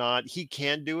 whatnot. He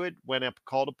can do it when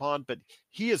called upon, but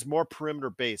he is more perimeter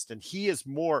based, and he is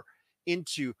more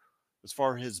into as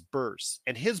far as his bursts.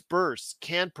 And his bursts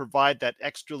can provide that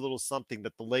extra little something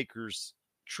that the Lakers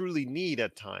truly need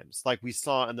at times, like we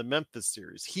saw in the Memphis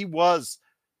series. He was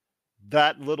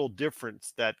that little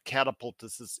difference that catapulted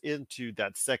us into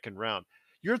that second round.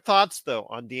 Your thoughts, though,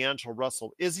 on D'Angelo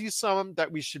Russell? Is he someone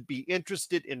that we should be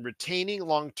interested in retaining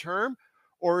long term?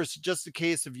 Or is it just a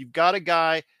case of you've got a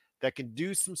guy that can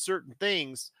do some certain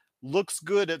things, looks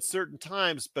good at certain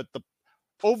times, but the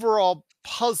overall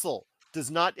puzzle does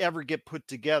not ever get put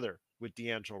together with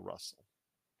D'Angelo Russell?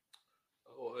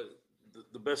 Oh,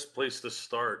 the best place to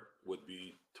start would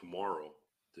be tomorrow,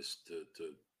 just to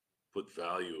put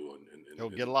value on.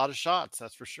 He'll get a lot of shots,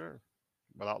 that's for sure,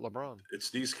 without LeBron. It's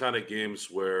these kind of games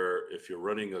where if you're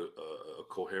running a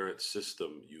coherent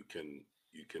system, you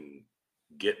can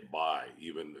get by,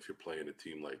 even if you're playing a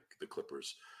team like the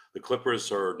Clippers. The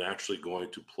Clippers are naturally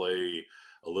going to play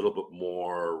a little bit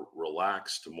more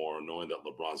relaxed tomorrow, knowing that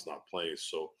LeBron's not playing.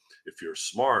 So if you're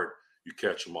smart, you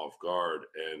catch them off guard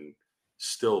and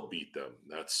still beat them.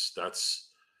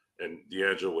 And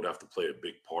D'Angelo would have to play a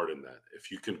big part in that. If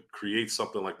you can create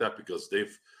something like that, because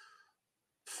they've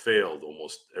failed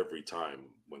almost every time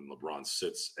when LeBron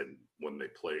sits and when they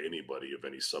play anybody of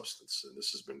any substance. And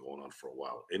this has been going on for a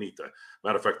while. Anytime.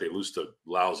 Matter of fact, they lose to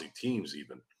lousy teams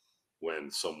even when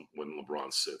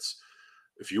LeBron sits.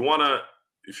 If you want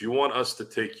us to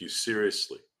take you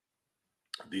seriously,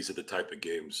 these are the type of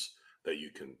games that you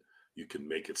can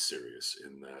make it serious,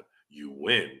 in that you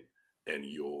win and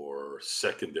your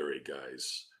secondary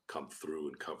guys come through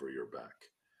and cover your back.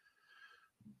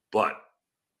 But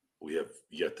we have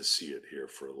yet to see it here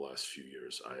for the last few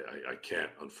years. I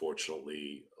can't,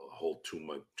 unfortunately, hold too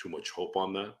much hope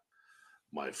on that.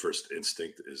 My first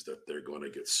instinct is that they're going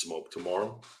to get smoked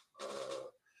tomorrow.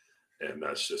 And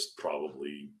that's just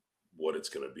probably what it's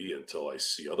going to be until I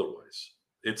see otherwise.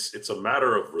 It's a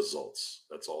matter of results.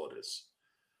 That's all it is.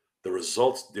 The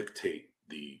results dictate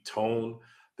the tone.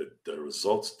 The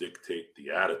results dictate the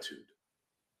attitude.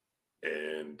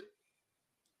 And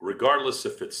regardless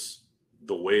if it's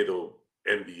the way the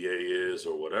NBA is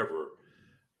or whatever,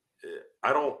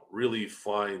 I don't really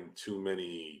find too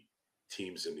many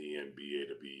teams in the NBA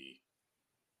to be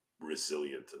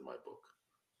resilient in my book.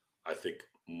 I think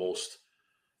most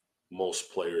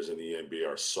players in the NBA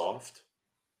are soft.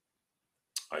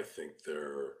 I think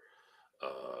they're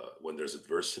when there's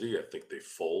adversity, I think they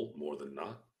fold more than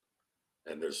not.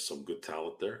 And there's some good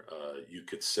talent there. You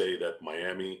could say that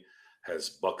Miami has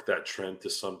bucked that trend to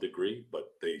some degree,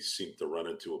 but they seem to run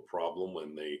into a problem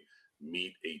when they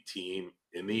meet a team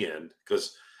in the end.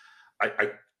 Because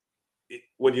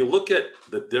when you look at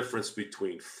the difference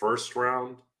between first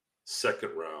round,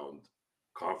 second round,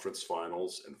 conference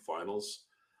finals, and finals,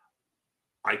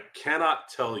 I cannot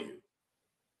tell you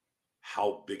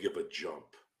how big of a jump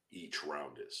each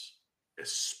round is,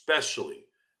 especially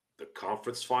the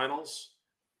conference finals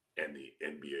and the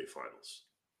NBA finals.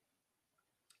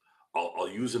 I'll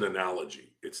use an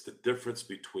analogy. It's the difference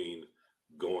between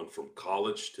going from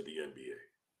college to the NBA.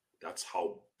 That's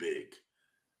how big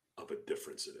of a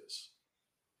difference it is.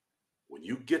 When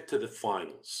you get to the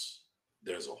finals,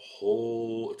 it's a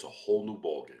whole new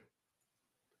ballgame.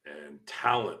 And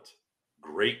talent,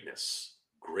 greatness,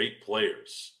 great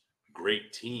players,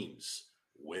 great teams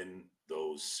win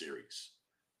those series.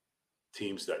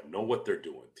 Teams that know what they're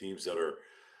doing, teams that are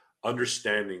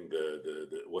understanding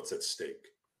the what's at stake.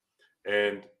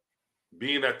 And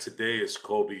being that today is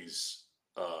Kobe's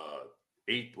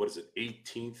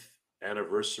 18th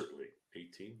anniversary.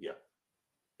 18? Yeah.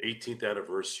 18th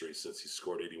anniversary since he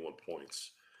scored 81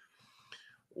 points.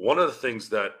 One of the things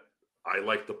that I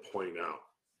like to point out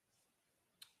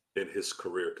in his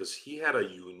career, because he had a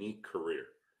unique career.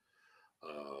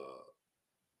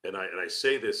 And I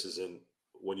say this is in,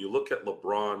 when you look at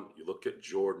LeBron, you look at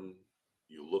Jordan,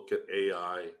 you look at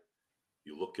AI,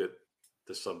 you look at,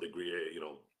 to some degree,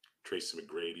 Tracy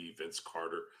McGrady, Vince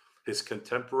Carter, his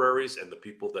contemporaries and the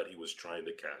people that he was trying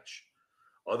to catch,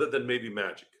 other than maybe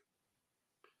Magic.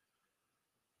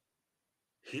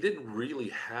 He didn't really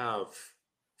have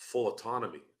full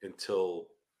autonomy until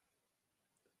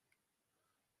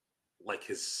like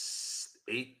his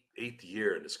eighth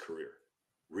year in his career,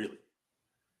 really.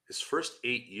 His first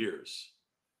 8 years,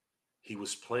 he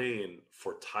was playing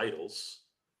for titles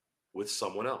with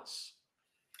someone else.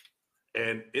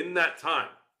 And in that time,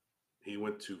 he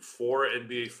went to 4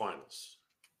 NBA finals,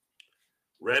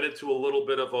 ran into a little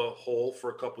bit of a hole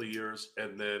for a couple of years,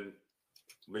 and then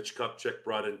Mitch Kupchak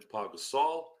brought in Pau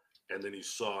Gasol, and then you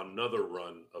saw another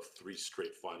run of 3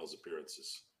 straight finals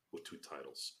appearances with 2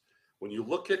 titles. When you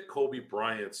look at Kobe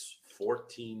Bryant's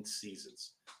 14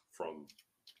 seasons from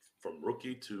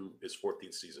rookie to his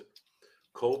 14th season,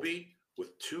 Kobe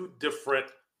with 2 different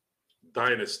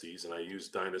dynasties, and I use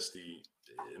dynasty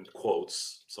in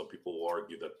quotes. Some people will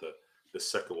argue that the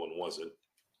second one wasn't,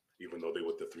 even though they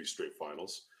went to 3 straight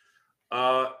finals.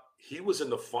 He was in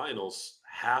the finals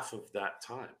half of that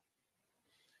time.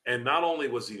 And not only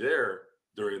was he there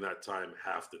during that time,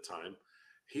 half the time,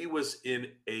 he was in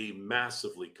a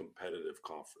massively competitive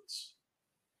conference.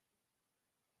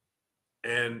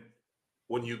 And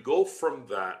when you go from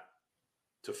that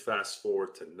to fast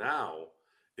forward to now,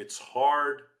 it's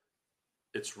hard.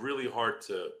 It's really hard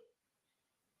to,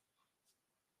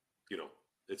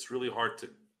 it's really hard to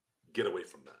get away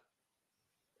from that.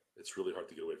 It's really hard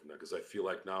to get away from that because I feel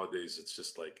like nowadays it's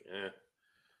just like,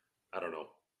 I don't know.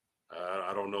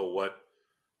 I don't know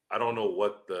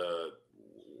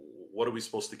what are we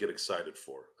supposed to get excited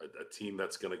for? A team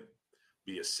that's going to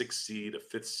be a 6th seed, a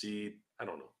 5th seed. I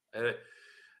don't know.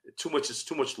 It's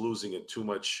too much losing and too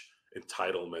much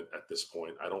entitlement at this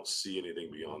point. I don't see anything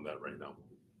beyond that right now.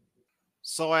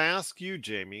 So I ask you,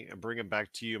 Jamie, and bring it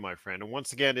back to you, my friend. And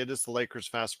once again, it is the Lakers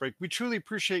Fast Break. We truly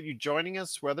appreciate you joining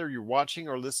us, whether you're watching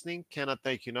or listening. Cannot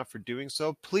thank you enough for doing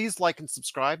so. Please like and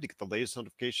subscribe to get the latest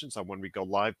notifications on when we go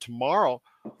live tomorrow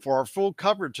for our full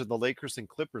coverage of the Lakers and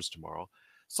Clippers tomorrow.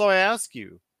 So I ask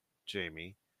you,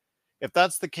 Jamie, if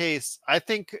that's the case, I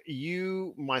think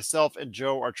you, myself, and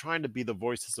Joe are trying to be the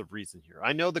voices of reason here.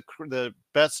 I know the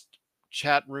best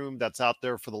chat room that's out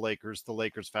there for the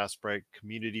Lakers Fast Break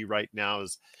community right now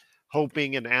is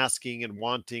hoping and asking and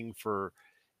wanting for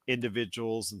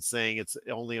individuals and saying it's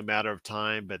only a matter of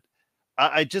time. But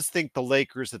I just think the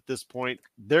Lakers at this point,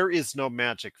 there is no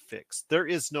magic fix. There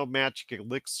is no magic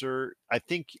elixir. I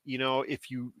think, if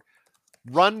you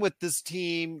run with this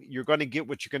team, you're going to get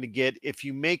what you're going to get. If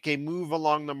you make a move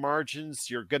along the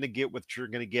margins, you're going to get what you're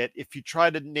going to get. If you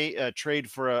try to trade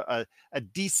for a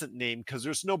decent name, because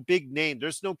there's no big name,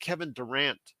 there's no Kevin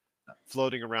Durant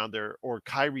floating around there or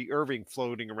Kyrie Irving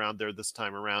floating around there this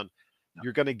time around,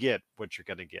 you're going to get what you're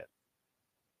going to get.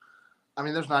 I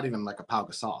mean, there's not even like a Pau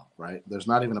Gasol, right? There's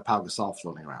not even a Pau Gasol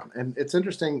floating around. And it's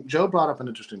interesting. Joe brought up an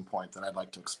interesting point that I'd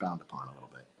like to expound upon a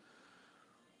little bit.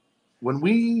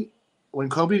 When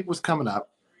Kobe was coming up,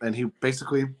 and he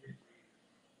basically,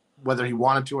 whether he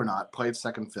wanted to or not, played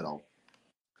second fiddle,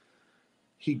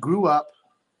 he grew up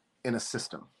in a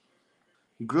system.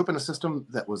 He grew up in a system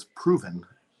that was proven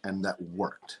and that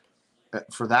worked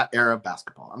for that era of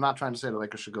basketball. I'm not trying to say the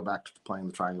Lakers should go back to playing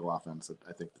the triangle offense.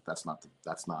 I think that's not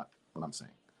what I'm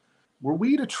saying. Were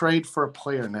we to trade for a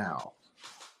player now,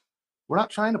 we're not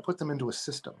trying to put them into a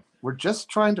system. We're just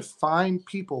trying to find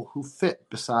people who fit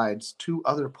besides 2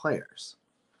 other players.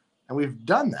 And we've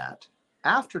done that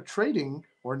after trading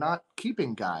or not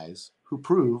keeping guys who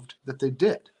proved that they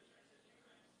did.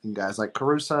 And guys like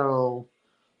Caruso,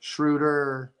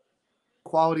 Schroeder,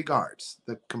 quality guards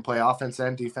that can play offense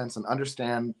and defense and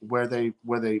understand where they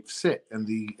sit in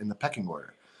the pecking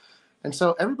order. And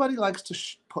so everybody likes to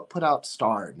put out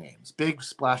star names, big,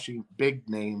 splashy, big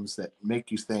names that make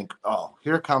you think, oh,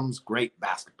 here comes great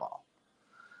basketball.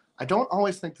 I don't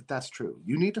always think that that's true.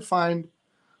 You need to find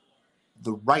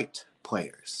the right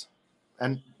players.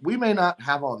 And we may not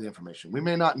have all the information. We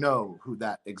may not know who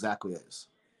that exactly is.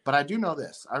 But I do know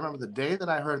this. I remember the day that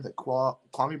I heard that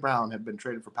Kwame Brown had been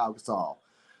traded for Pau Gasol,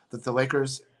 that the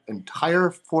Lakers' entire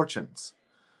fortunes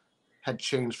had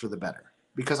changed for the better.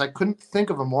 Because I couldn't think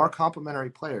of a more complimentary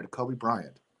player to Kobe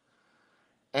Bryant.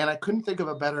 And I couldn't think of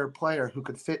a better player who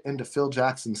could fit into Phil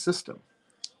Jackson's system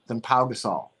than Pau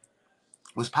Gasol.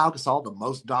 Was Pau Gasol the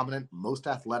most dominant, most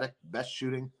athletic, best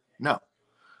shooting? No.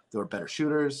 There were better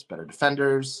shooters, better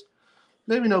defenders,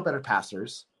 maybe no better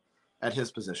passers at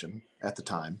his position at the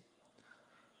time.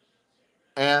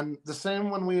 And the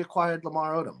same when we acquired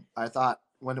Lamar Odom. I thought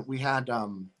when we had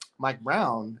Mike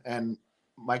Brown and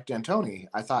Mike D'Antoni,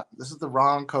 I thought this is the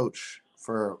wrong coach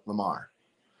for Lamar.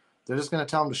 They're just going to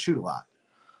tell him to shoot a lot.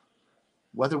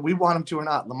 Whether we want him to or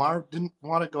not, Lamar didn't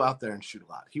want to go out there and shoot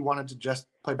a lot. He wanted to just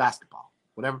play basketball,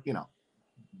 whatever,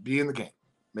 be in the game,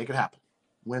 make it happen,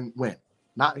 win.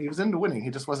 He was into winning. He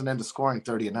just wasn't into scoring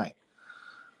 30 a night.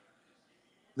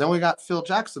 Then we got Phil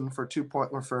Jackson for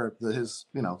his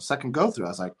second go through. I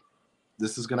was like,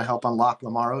 this is going to help unlock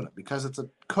Lamar Odom because it's a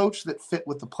coach that fit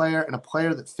with the player and a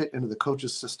player that fit into the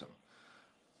coach's system.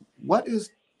 What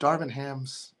is Darvin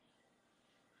Ham's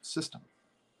system?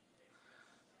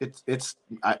 It's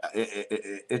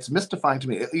mystifying to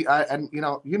me.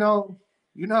 You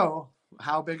know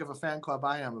how big of a fan club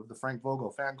I am of the Frank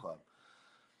Vogel fan club.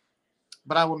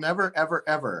 but I will never, ever,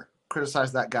 ever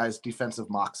criticize that guy's defensive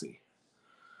moxie.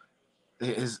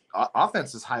 His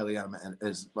offense is highly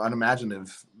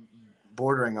unimaginative,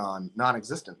 bordering on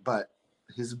non-existent, but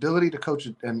his ability to coach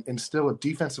and instill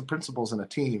defensive principles in a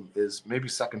team is maybe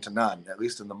second to none, at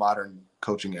least in the modern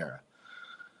coaching era.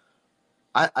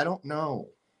 I don't know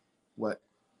what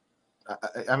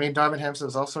I mean. Darvin Ham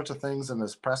says all sorts of things in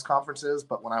his press conferences,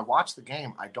 but when I watch the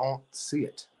game, I don't see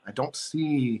it. I don't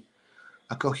see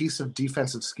a cohesive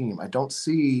defensive scheme. I don't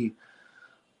see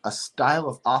a style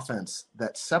of offense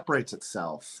that separates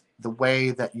itself the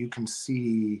way that you can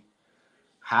see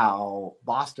how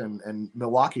Boston and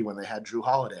Milwaukee, when they had Drew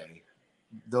Holiday,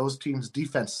 those teams'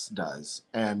 defense does,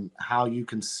 and how you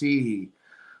can see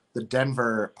the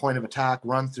Denver point of attack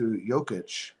run through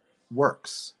Jokic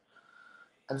works.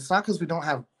 And it's not because we don't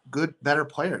have better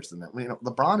players than that.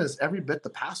 LeBron is every bit the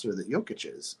passer that Jokic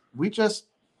is.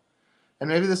 And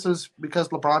maybe this is because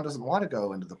LeBron doesn't want to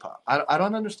go into the puck. I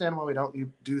don't understand why we don't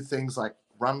do things like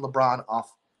run LeBron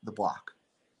off the block,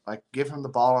 like give him the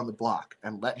ball on the block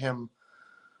and let him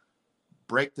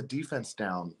break the defense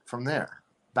down from there.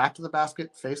 Back to the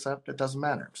basket, face up, it doesn't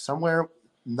matter. Somewhere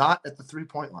not at the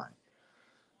 3-point line.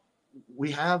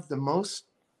 We have the most.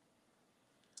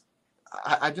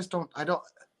 I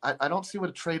don't see what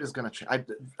a trade is going to change.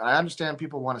 I understand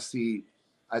people want to see.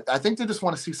 I think they just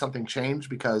want to see something change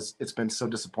because it's been so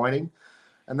disappointing,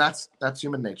 and that's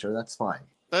human nature. That's fine.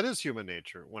 That is human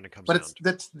nature when it comes. But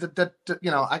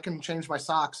I can change my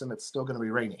socks and it's still going to be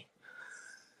rainy.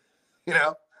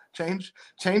 Change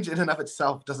in and of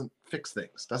itself doesn't fix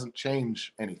things. Doesn't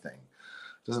change anything.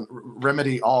 Doesn't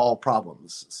remedy all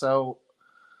problems. So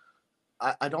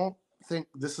I don't think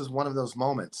this is one of those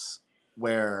moments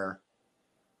where,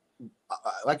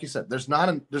 like you said, there's not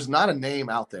a name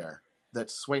out there that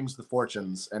swings the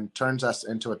fortunes and turns us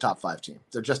into a top 5 team.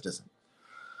 There just isn't.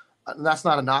 And that's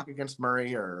not a knock against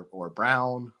Murray or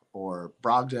Brown or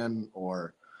Brogdon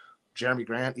or Jeremy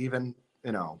Grant even,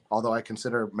 although I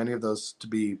consider many of those to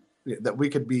be that we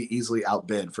could be easily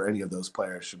outbid for any of those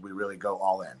players should we really go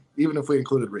all in, even if we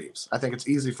included Reeves. I think it's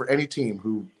easy for any team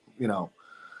who,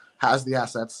 has the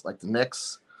assets like the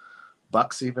Knicks,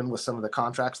 Bucks, even with some of the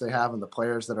contracts they have and the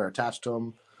players that are attached to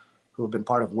them who have been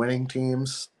part of winning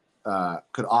teams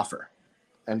could offer.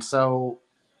 And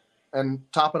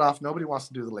top it off, nobody wants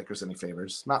to do the Lakers any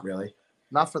favors. Not really.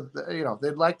 Not for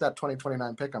they'd like that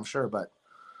 2029 pick, I'm sure, but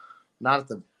not at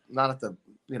the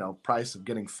price of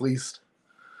getting fleeced.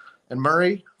 And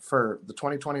Murray for the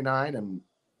 2029 and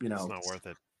it's not worth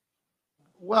it.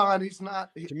 Well, and he's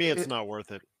not. To me, it's not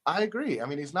worth it. I agree. I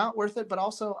mean, he's not worth it, but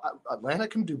also Atlanta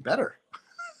can do better.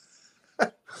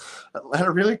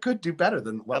 Atlanta really could do better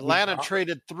than what Atlanta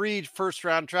traded 3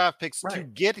 first-round draft picks to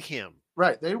get him.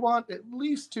 Right. They want at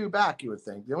least 2 back, you would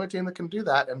think. The only team that can do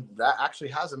that, and that actually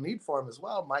has a need for him as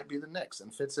well, might be the Knicks,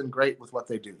 and fits in great with what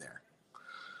they do there.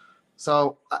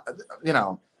 So,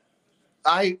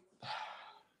 I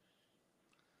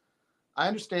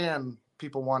understand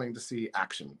people wanting to see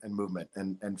action and movement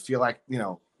and feel like,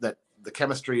 that the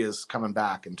chemistry is coming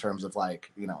back in terms of the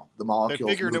molecules.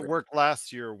 They figured it worked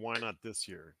last year. Why not this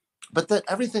year? But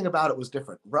everything about it was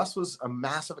different. Russ was a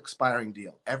massive expiring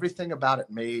deal. Everything about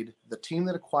it made the team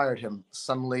that acquired him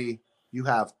suddenly you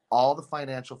have all the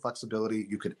financial flexibility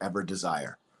you could ever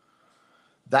desire.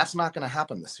 That's not going to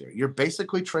happen this year. You're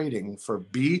basically trading for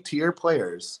B-tier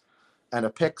players and a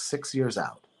pick 6 years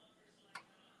out.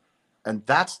 And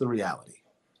that's the reality.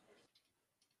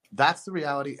 That's the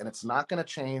reality, and it's not going to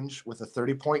change with a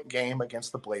 30-point game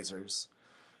against the Blazers.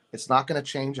 It's not going to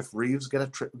change if Reeves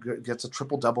gets a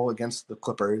triple-double against the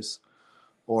Clippers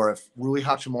or if Rui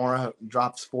Hachimura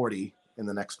drops 40 in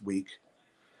the next week.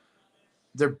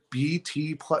 They're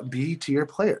B-tier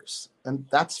players, and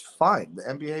that's fine. The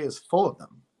NBA is full of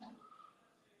them.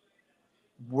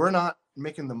 We're not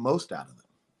making the most out of them.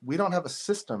 We don't have a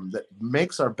system that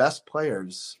makes our best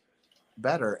players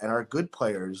better and our good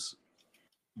players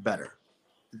better.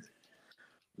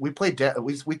 We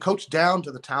coach down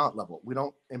to the talent level. We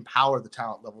don't empower the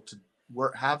talent level to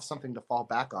have something to fall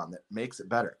back on that makes it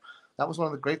better. That was one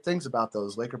of the great things about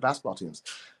those Laker basketball teams.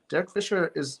 Derek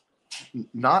Fisher is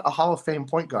not a Hall of Fame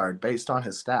point guard based on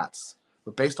his stats,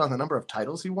 but based on the number of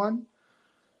titles he won,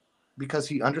 because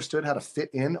he understood how to fit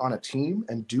in on a team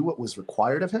and do what was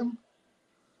required of him.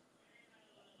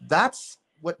 That's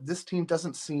what this team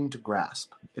doesn't seem to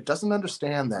grasp. It doesn't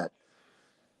understand that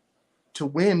to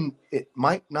win, it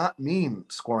might not mean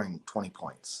scoring 20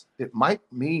 points. It might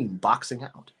mean boxing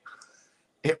out.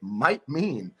 It might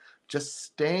mean just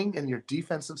staying in your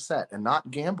defensive set and not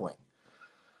gambling.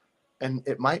 And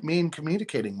it might mean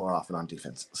communicating more often on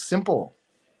defense. Simple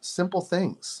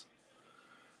things.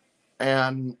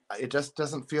 And it just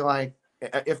doesn't feel like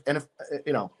if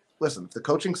listen, if the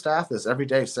coaching staff is every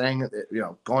day saying it,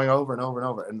 going over and over and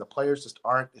over, and the players just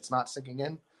it's not sinking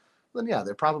in, then yeah,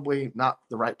 they're probably not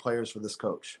the right players for this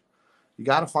coach. You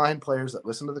got to find players that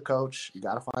listen to the coach. You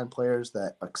got to find players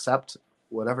that accept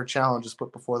whatever challenge is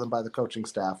put before them by the coaching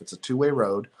staff. It's a two-way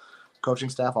road. Coaching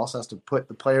staff also has to put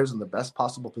the players in the best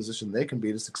possible position they can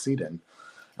be to succeed in.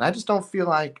 And I just don't feel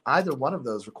like either one of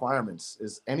those requirements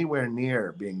is anywhere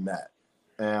near being met.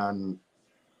 And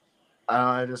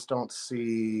I just don't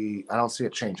see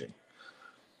it changing.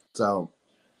 So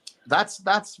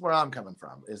that's where I'm coming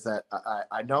from, is that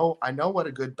I know what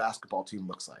a good basketball team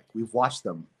looks like. We've watched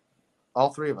them. All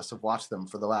three of us have watched them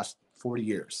for the last 40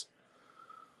 years,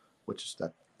 which is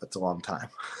that's a long time.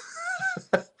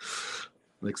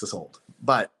 Makes us old.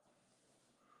 But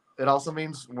it also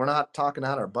means we're not talking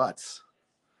out our butts.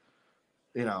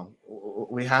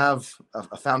 We have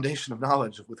a foundation of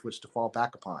knowledge with which to fall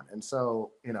back upon. And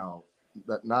so,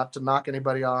 that not to knock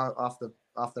anybody off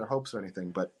their hopes or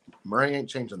anything, but Murray ain't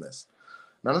changing this.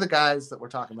 None of the guys that we're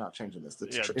talking about changing this.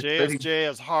 JSJ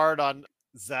is hard on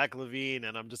Zach LaVine,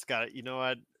 and I'm just you know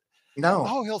what? No.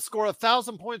 Oh, he'll score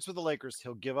 1,000 points for the Lakers.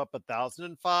 He'll give up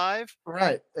 1,005.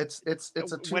 Right. It's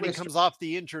a when he comes off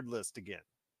the injured list again.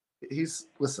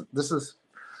 Listen. This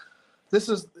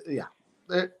is yeah.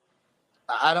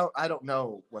 I don't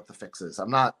know what the fix is. I'm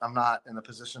not in a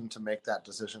position to make that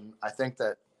decision. I think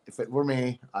that if it were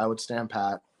me, I would stand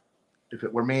pat. If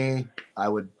it were me, I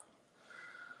would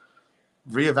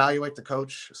reevaluate the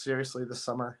coach seriously this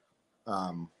summer.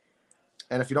 And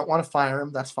if you don't want to fire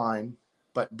him, that's fine.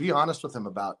 But be honest with him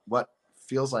about what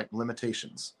feels like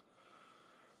limitations.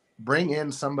 Bring in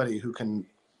somebody who can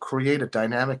create a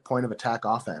dynamic point of attack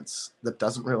offense that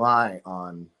doesn't rely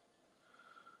on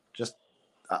just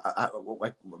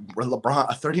like LeBron,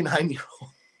 a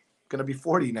 39-year-old, going to be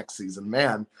 40 next season,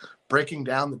 man, breaking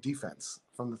down the defense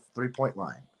from the 3-point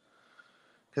line.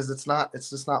 Because it's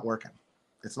just not working.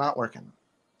 It's not working.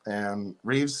 And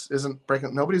Reeves isn't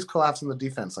breaking. Nobody's collapsing the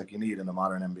defense like you need in a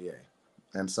modern NBA.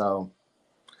 And so,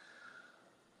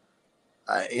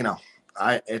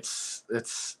 it's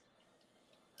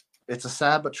a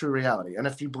sad but true reality. And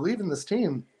if you believe in this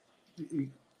team,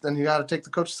 then you got to take the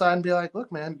coach aside and be like, look,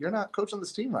 man, you're not coaching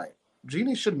this team right.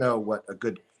 Jeannie should know what a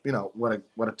good, what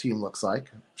a team looks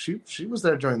like. She was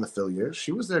there during the Phil years.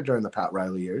 She was there during the Pat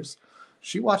Riley years.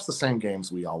 She watched the same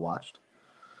games we all watched.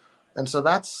 And so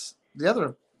that's the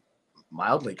other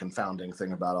mildly confounding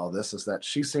thing about all this, is that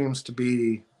she seems to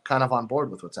be kind of on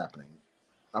board with what's happening.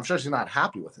 I'm sure she's not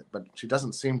happy with it, but she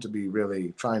doesn't seem to be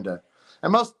really trying to.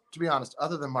 And to be honest,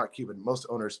 other than Mark Cuban, most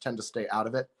owners tend to stay out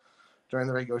of it during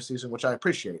the regular season, which I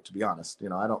appreciate, to be honest.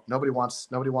 Nobody wants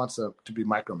to be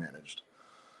micromanaged.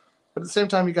 But at the same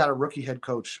time, you got a rookie head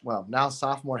coach, well, now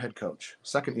sophomore head coach,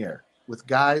 second year, with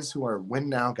guys who are win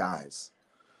now guys.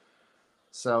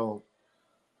 So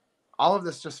all of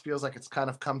this just feels like it's kind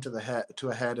of come to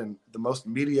a head in the most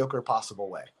mediocre possible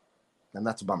way. And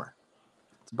that's a bummer.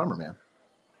 It's a bummer, man.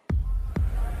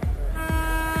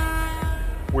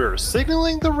 We're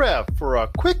signaling the ref for a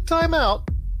quick timeout,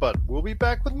 but we'll be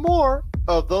back with more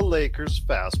of the Lakers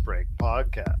Fast Break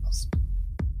podcast.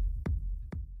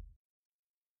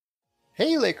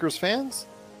 Hey, Lakers fans!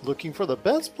 Looking for the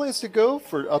best place to go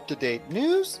for up-to-date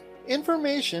news,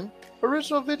 information,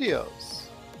 original videos,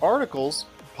 articles,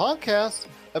 podcasts,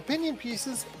 opinion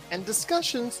pieces, and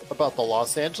discussions about the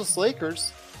Los Angeles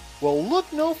Lakers? Well,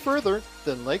 look no further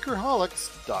than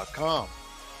Lakerholics.com.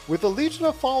 With a legion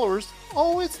of followers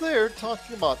always there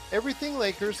talking about everything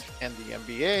Lakers and the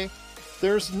NBA,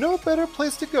 there's no better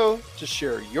place to go to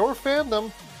share your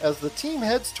fandom as the team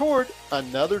heads toward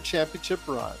another championship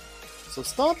run. So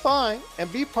stop by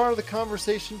and be part of the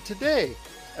conversation today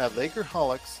at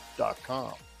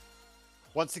Lakerholics.com.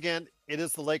 Once again, it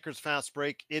is the Lakers Fast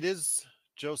Break. It is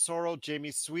Joe Soro,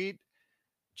 Jamie Sweet.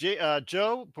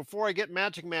 Joe, before I get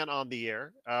Magic Man on the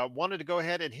air, wanted to go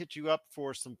ahead and hit you up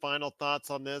for some final thoughts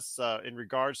on this in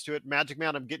regards to it. Magic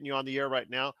Man, I'm getting you on the air right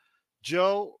now.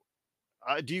 Joe,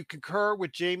 do you concur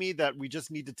with Jamie that we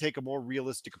just need to take a more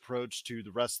realistic approach to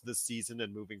the rest of this season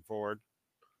and moving forward?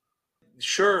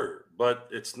 Sure, but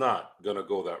it's not going to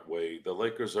go that way. The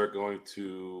Lakers are going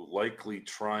to likely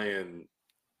try and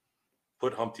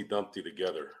put Humpty Dumpty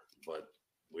together, but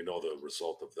we know the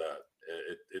result of that.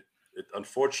 It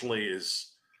unfortunately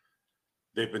is,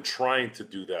 they've been trying to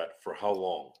do that for how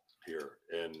long here,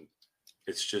 and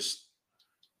it's just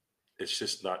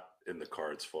not in the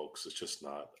cards, folks. It's just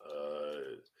not.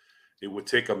 It would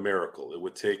take a miracle. It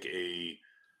would take a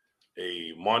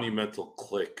monumental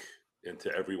click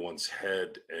into everyone's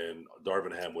head, and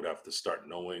Darvin Ham would have to start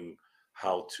knowing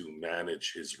how to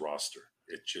manage his roster.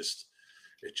 It just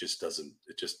doesn't.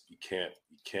 You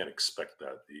can't expect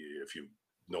that if you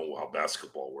know how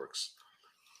basketball works.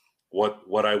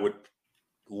 What I would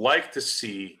like to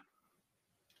see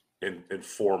in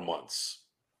 4 months,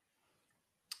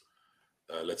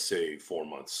 let's say 4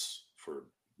 months for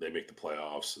they make the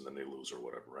playoffs and then they lose or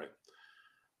whatever, right?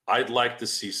 I'd like to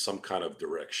see some kind of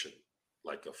direction,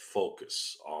 like a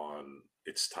focus on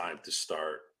it's time to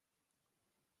start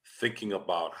thinking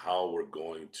about how we're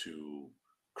going to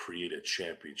create a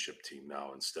championship team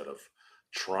now instead of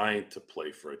trying to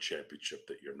play for a championship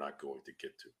that you're not going to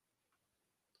get to.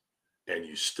 And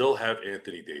you still have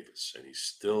Anthony Davis, and he's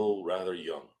still rather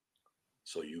young.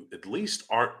 So you at least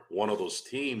aren't one of those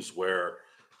teams where,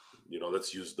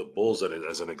 let's use the Bulls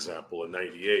as an example in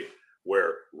 98,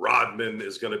 where Rodman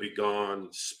is going to be gone,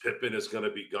 Pippen is going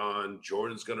to be gone,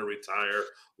 Jordan's going to retire,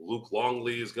 Luke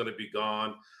Longley is going to be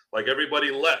gone. Like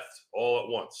everybody left all at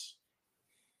once.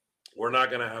 We're not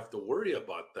going to have to worry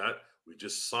about that. We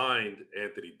just signed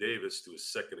Anthony Davis to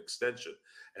his second extension.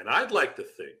 And I'd like to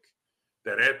think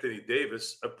that Anthony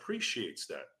Davis appreciates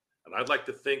that. And I'd like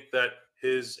to think that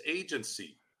his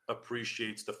agency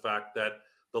appreciates the fact that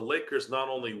the Lakers not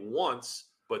only once,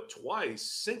 but twice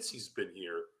since he's been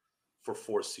here for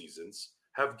 4 seasons,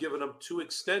 have given him 2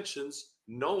 extensions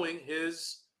knowing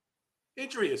his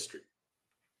injury history.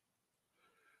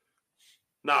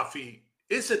 Now, if he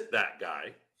isn't that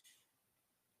guy,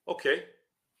 okay,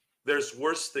 there's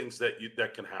worse things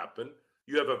that can happen.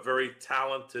 You have a very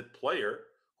talented player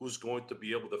who's going to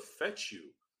be able to fetch you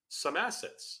some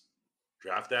assets,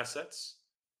 draft assets.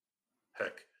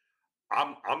 Heck,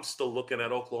 I'm still looking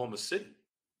at Oklahoma City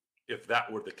if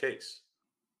that were the case.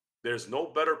 There's no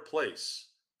better place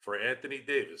for Anthony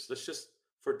Davis. Let's just,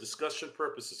 for discussion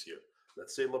purposes here,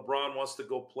 let's say LeBron wants to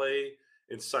go play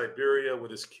in Siberia with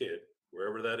his kid,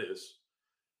 wherever that is.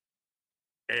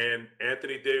 And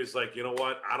Anthony Davis is like, you know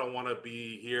what? I don't want to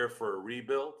be here for a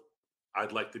rebuild.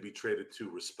 I'd like to be traded too,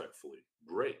 respectfully.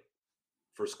 Great.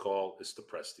 First call is to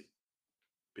Presti.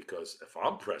 Because if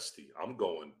I'm Presti, I'm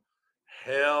going,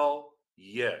 hell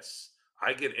yes.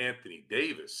 I get Anthony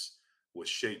Davis with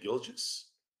Shai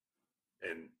Gilgeous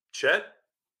and Chet.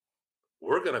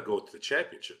 We're going to go to the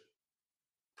championship.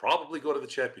 Probably go to the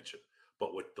championship.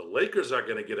 But what the Lakers are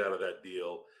going to get out of that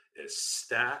deal is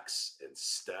stacks and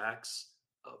stacks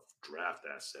of draft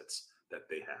assets that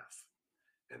they have.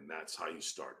 And that's how you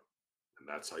start. And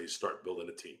that's how you start building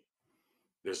a team.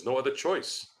 There's no other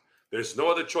choice. There's no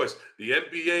other choice. The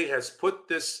NBA has put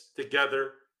this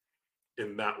together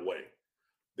in that way.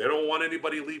 They don't want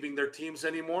anybody leaving their teams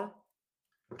anymore.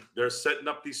 They're setting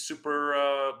up these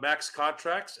super max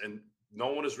contracts, and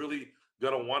no one is really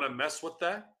going to want to mess with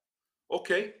that.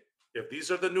 Okay, if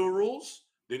these are the new rules,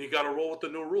 then you got to roll with the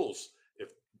new rules. If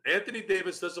Anthony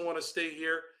Davis doesn't want to stay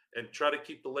here and try to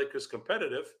keep the Lakers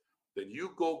competitive, then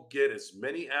you go get as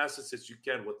many assets as you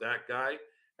can with that guy.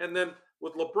 And then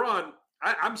with LeBron,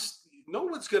 no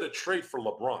one's going to trade for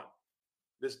LeBron.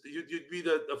 You'd be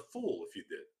a fool if you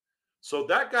did. So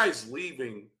that guy's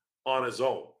leaving on his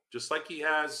own, just like he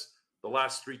has the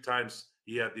last 3 times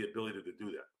he had the ability to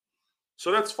do that.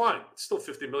 So that's fine. It's still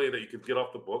 $50 million that you could get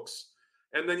off the books.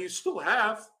 And then you still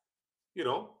have,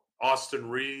 Austin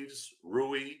Reeves,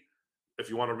 Rui. If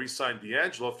you want to re-sign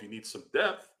D'Angelo, if you need some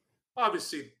depth,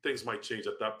 obviously things might change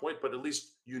at that point, but at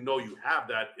least you have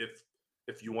that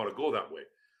if you want to go that way.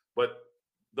 But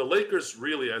the Lakers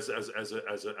really, as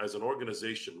an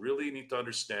organization, really need to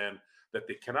understand that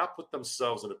they cannot put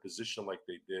themselves in a position like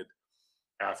they did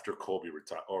after Kobe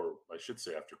retired, or I should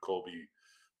say after Kobe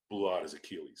blew out his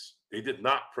Achilles. They did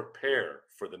not prepare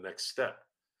for the next step.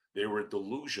 They were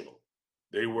delusional.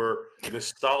 They were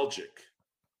nostalgic.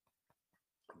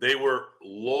 They were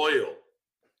loyal.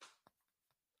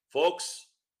 Folks,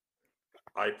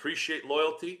 I appreciate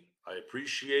loyalty. I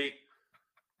appreciate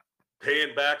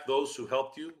paying back those who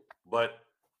helped you. But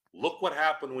look what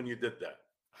happened when you did that.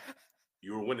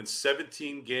 You were winning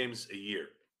 17 games a year.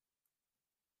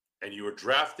 And you were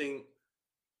drafting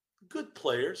good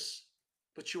players,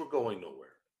 but you were going nowhere.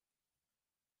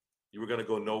 You were going to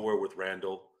go nowhere with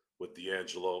Randall, with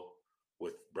D'Angelo,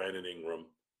 with Brandon Ingram,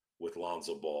 with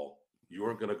Lonzo Ball. You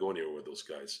weren't going to go anywhere with those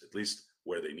guys, at least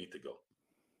where they need to go.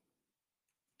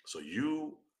 So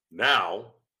you now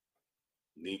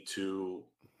need to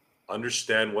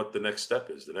understand what the next step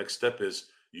is. The next step is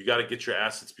you got to get your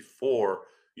assets before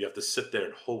you have to sit there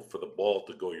and hope for the ball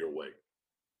to go your way.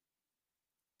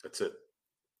 That's it.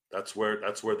 That's where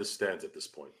this stands at this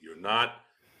point. You're not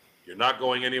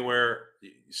going anywhere.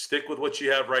 You stick with what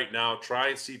you have right now. Try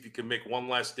and see if you can make one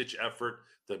last ditch effort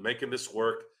to making this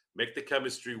work, make the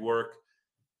chemistry work.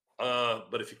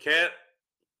 But if you can't,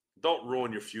 don't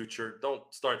ruin your future. Don't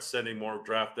start sending more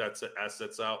draft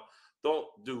assets out. Don't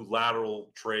do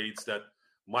lateral trades that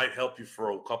might help you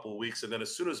for a couple of weeks. And then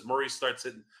as soon as Murray starts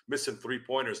missing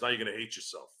 3-pointers, now you're going to hate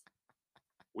yourself.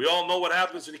 We all know what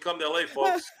happens when you come to LA,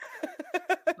 folks.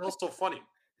 That's so funny.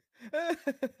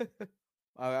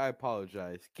 I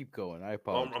apologize. Keep going. I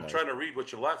apologize. I'm trying to read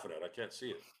what you're laughing at. I can't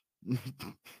see it.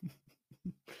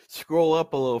 Scroll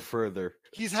up a little further.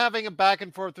 He's having a back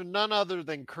and forth with none other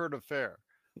than Kurt Affair.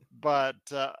 But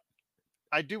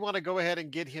I do want to go ahead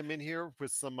and get him in here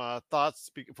with some thoughts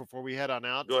before we head on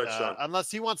out. Go ahead, Sean.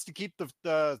 Unless he wants to keep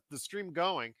the stream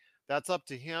going, that's up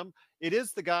to him. It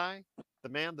is the guy, the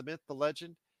man, the myth, the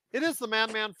legend. It is the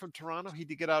man from Toronto. He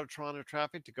did get out of Toronto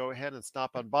traffic to go ahead and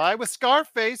stop on by with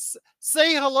Scarface.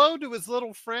 Say hello to his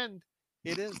little friend.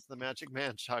 It is the Magic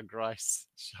Man, Sean Grice.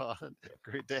 Sean,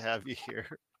 great to have you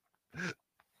here.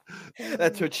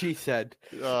 That's what she said.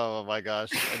 Oh my gosh.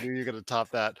 I knew you were going to top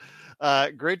that.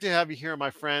 Great to have you here, my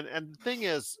friend. And the thing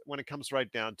is, when it comes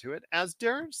right down to it, as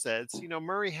Darren says,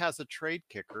 Murray has a trade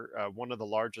kicker, one of the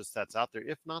largest that's out there,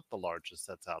 if not the largest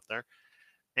that's out there.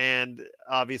 And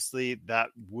obviously that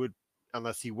would,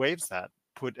 unless he waives that,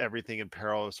 put everything in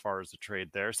peril as far as the trade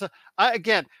there. So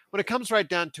again, when it comes right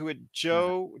down to it,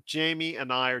 Joe, Jamie,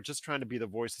 and I are just trying to be the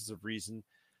voices of reason.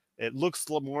 It looks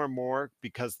more and more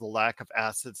because of the lack of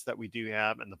assets that we do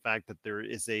have and the fact that there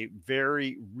is a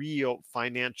very real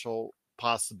financial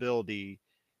possibility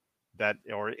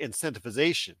or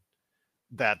incentivization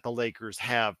that the Lakers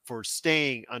have for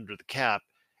staying under the cap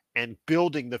and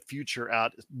building the future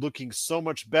out, looking so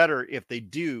much better if they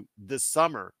do this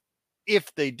summer,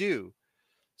 if they do.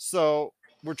 So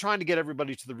we're trying to get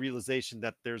everybody to the realization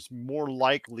that there's more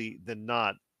likely than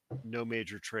not no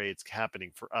major trades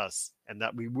happening for us, and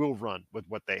that we will run with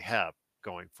what they have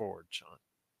going forward, Sean.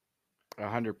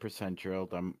 100%,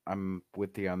 Gerald. I'm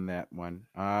with you on that one.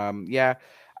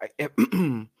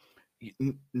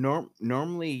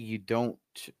 Normally you don't,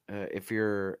 if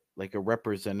you're like a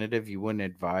representative, you wouldn't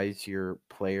advise your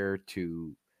player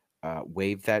to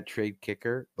waive that trade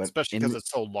kicker, but especially because it's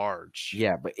so large.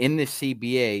 Yeah, but in the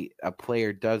CBA, a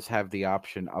player does have the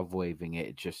option of waiving it.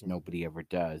 It's just nobody ever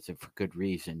does, and for good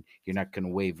reason. You're not going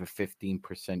to waive a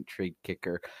 15% trade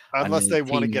kicker unless they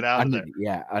want to get out of it.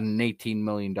 Yeah, on an $18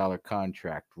 million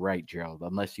contract, right, Gerald?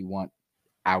 Unless you want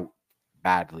out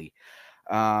badly.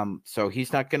 So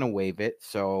he's not going to waive it.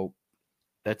 So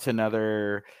that's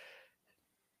another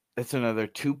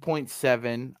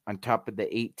 2.7 on top of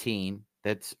the 18.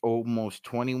 That's almost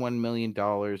 $21 million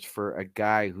for a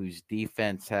guy whose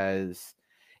defense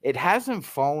hasn't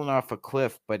fallen off a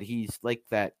cliff, but he's like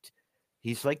that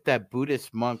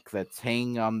Buddhist monk that's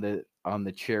hanging on the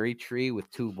cherry tree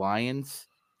with two lions.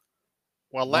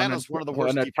 Well, Atlanta's one of the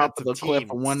worst on the top of the teams.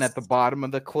 Cliff and one at the bottom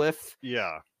of the cliff.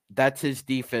 Yeah. That's his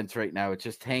defense right now. It's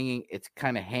just hanging. It's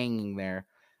kind of hanging there.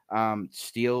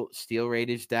 Steal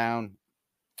rate is down.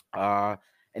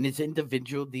 And his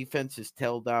individual defense is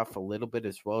tailed off a little bit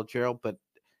as well, Gerald. But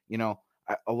a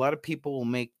lot of people will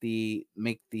make the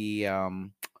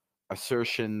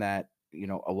assertion that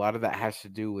a lot of that has to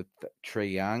do with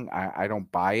Trae Young. I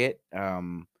don't buy it.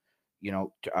 Trae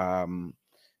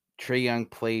Young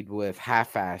played with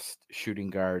half-assed shooting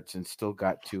guards and still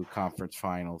got to conference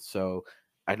finals. So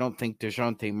I don't think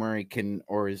DeJounte Murray can,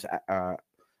 or his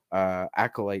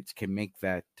acolytes can make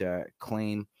that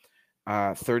claim.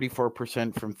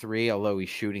 34% from three, although he's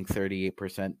shooting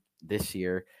 38% this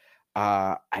year.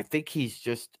 I think he's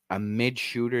just a mid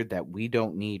shooter that we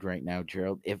don't need right now,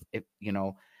 Gerald. If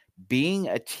being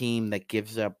a team that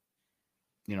gives up,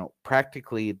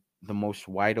 practically the most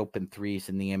wide open threes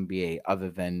in the NBA, other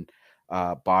than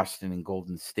Boston and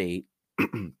Golden State,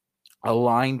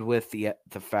 aligned with the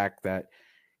fact that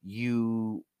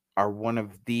you are one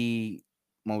of the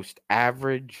most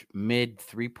average mid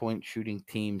 3-point shooting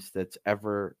teams that's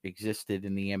ever existed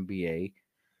in the NBA,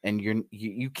 and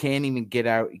you can't even get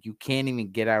out. You can't even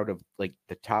get out of like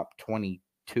the top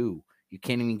 22. You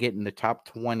can't even get in the top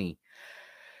 20.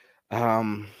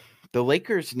 The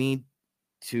Lakers need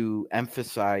to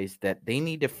emphasize that they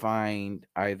need to find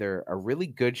either a really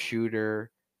good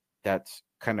shooter that's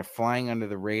kind of flying under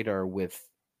the radar with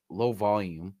low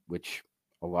volume, which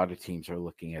a lot of teams are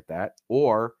looking at that,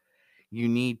 or you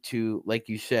need to, like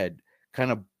you said,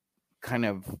 kind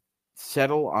of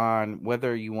settle on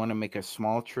whether you want to make a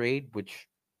small trade, which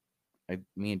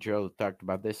me and Joe talked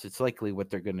about this. It's likely what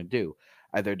they're going to do,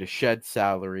 either to shed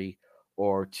salary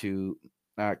or to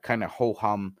kind of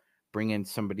ho-hum, bring in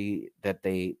somebody that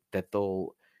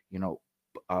they'll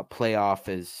play off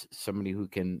as somebody who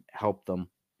can help them.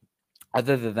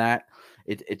 Other than that,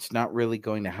 it's not really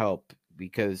going to help,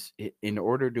 because in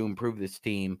order to improve this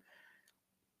team,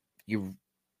 you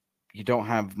don't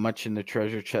have much in the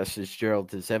treasure chest, as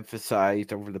Gerald has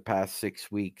emphasized over the past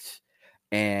 6 weeks.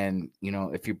 And,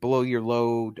 if you blow your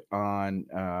load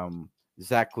on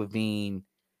Zach LaVine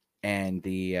and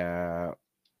the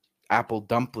Apple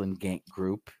Dumpling Gang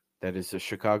group, that is the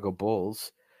Chicago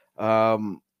Bulls,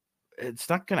 it's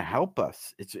not going to help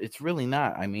us. It's really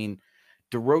not. I mean,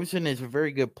 DeRozan is a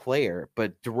very good player,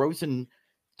 but DeRozan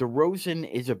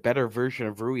is a better version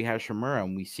of Rui Hachimura,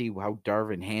 and we see how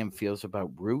Darvin Ham feels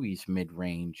about Rui's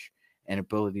mid-range and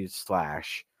ability to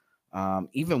slash.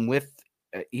 Even with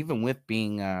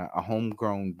being a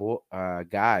homegrown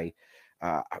guy,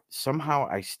 somehow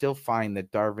I still find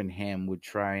that Darvin Ham would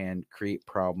try and create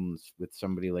problems with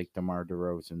somebody like DeMar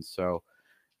DeRozan. So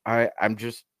I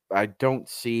don't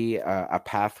see a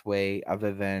pathway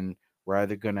other than we're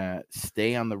either going to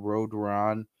stay on the road we're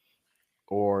on,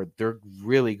 or they're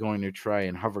really going to try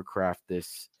and hovercraft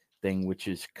this thing, which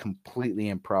is completely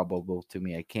improbable to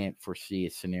me. I can't foresee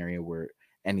a scenario where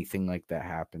anything like that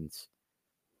happens.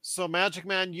 So, Magic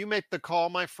Man, you make the call,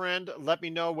 my friend. Let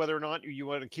me know whether or not you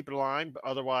want to keep it aligned. But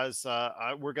otherwise,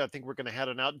 I think we're going to head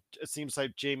on out. It seems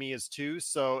like Jamie is too.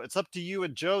 So it's up to you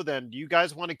and Joe then. Do you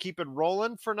guys want to keep it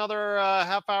rolling for another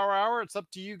half hour? It's up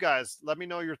to you guys. Let me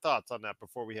know your thoughts on that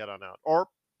before we head on out. Or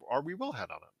we will head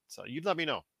on out. So you let me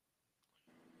know.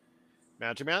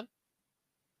 Magic Man?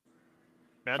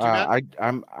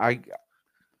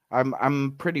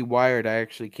 I'm pretty wired. I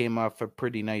actually came off a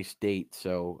pretty nice date,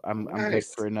 so I'm good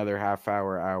for another half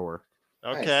hour.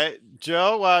 Okay, nice.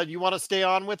 Joe, you want to stay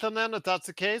on with him then, if that's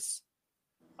the case?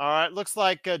 All right, looks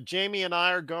like Jamie and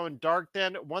I are going dark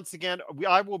then. Once again,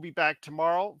 I will be back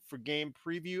tomorrow for game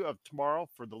preview of tomorrow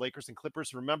for the Lakers and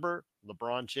Clippers. Remember,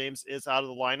 LeBron James is out of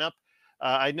the lineup.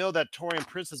 I know that Taurean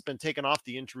Prince has been taken off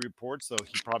the injury report, so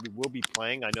he probably will be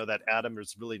playing. I know that Adam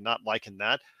is really not liking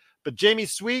that. But Jamie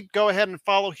Sweet, go ahead and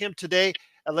follow him today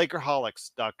at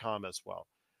Lakerholics.com as well.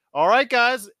 All right,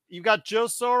 guys, you got Joe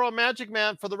Soro, Magic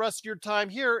Man, for the rest of your time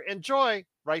here. Enjoy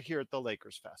right here at the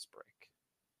Lakers Fast Break.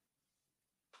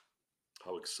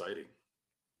 How exciting.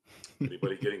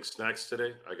 Anybody getting snacks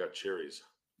today? I got cherries.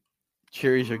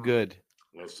 Cherries are good.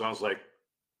 Well, it sounds like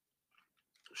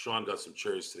Sean got some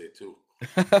cherries today, too.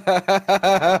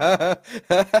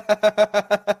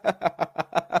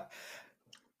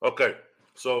 Okay.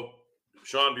 So,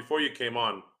 Sean, before you came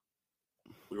on,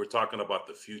 we were talking about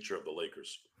the future of the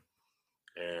Lakers.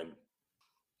 And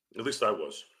at least I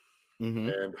was. Mm-hmm.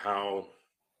 And how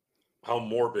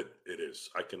morbid it is.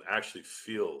 I can actually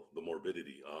feel the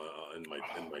morbidity in my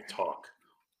talk.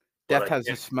 Death has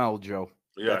a smell, Joe.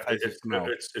 Yeah,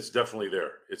 it's definitely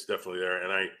there. It's definitely there.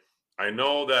 And I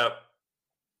know that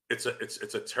it's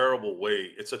a terrible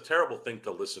way. It's a terrible thing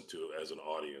to listen to as an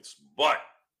audience. But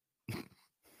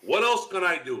what else can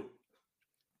I do?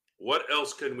 What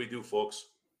else can we do, folks?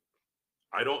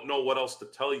 I don't know what else to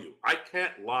tell you. I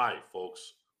can't lie,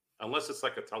 folks, unless it's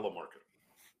like a telemarketer.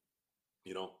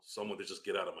 Someone to just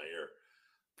get out of my ear.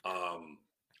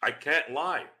 I can't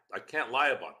lie. I can't lie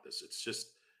about this. It's just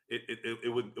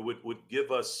it would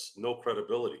give us no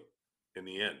credibility in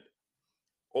the end.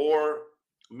 Or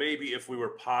maybe if we were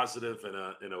positive in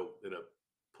a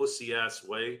pussy ass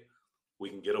way, we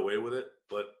can get away with it.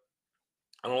 But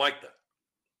I don't like that.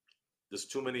 There's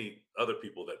too many other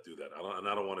people that do that.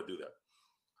 I don't want to do that.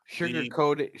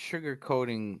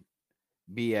 Sugarcoating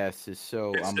BS is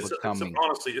so unbecoming.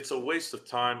 Honestly, it's a waste of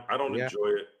time. I don't enjoy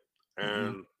it.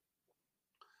 And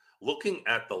looking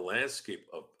at the landscape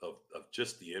of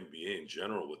just the NBA in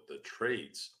general with the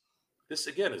trades, this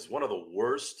again is one of the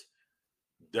worst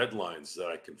deadlines that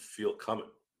I can feel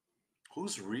coming.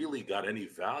 Who's really got any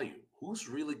value? Who's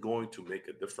really going to make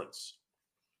a difference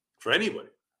for anybody?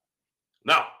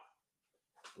 Now,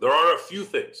 there are a few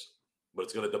things, but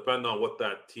it's going to depend on what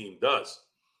that team does.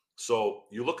 So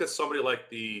you look at somebody like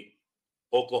the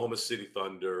Oklahoma City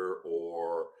Thunder,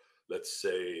 or let's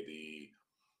say the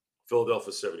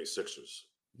Philadelphia 76ers.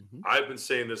 Mm-hmm. I've been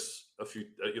saying this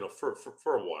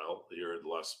for a while here in the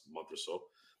last month or so,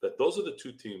 that those are the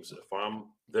two teams. If I'm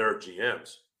their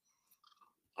GMs,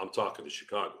 I'm talking to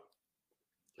Chicago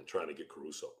and trying to get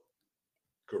Caruso.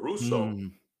 Caruso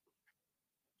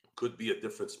could be a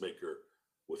difference maker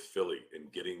with Philly in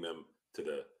getting them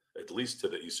at least to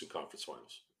the Eastern Conference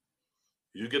Finals.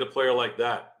 You get a player like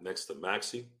that next to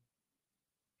Maxey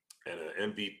and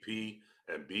an MVP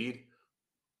Embiid,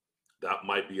 that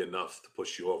might be enough to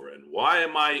push you over. And why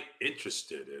am I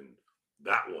interested in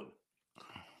that one?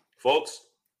 Folks,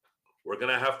 we're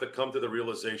going to have to come to the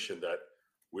realization that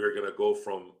we're going to go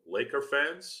from Laker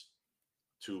fans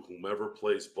to whomever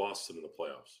plays Boston in the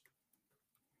playoffs.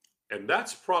 And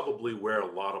that's probably where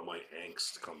a lot of my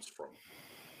angst comes from.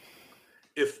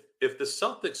 If the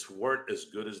Celtics weren't as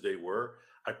good as they were,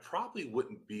 I probably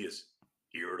wouldn't be as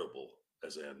irritable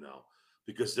as I am now,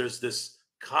 because there's this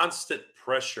constant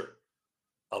pressure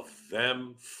of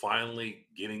them finally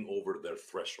getting over their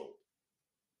threshold.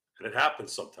 And it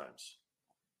happens sometimes.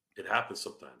 It happens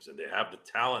sometimes. And they have the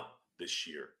talent this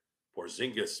year.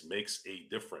 Porzingis makes a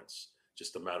difference.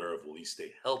 Just a matter of, will he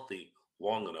stay healthy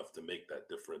long enough to make that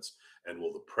difference? And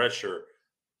will the pressure,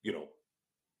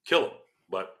 kill him?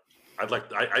 But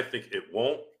I think it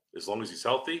won't, as long as he's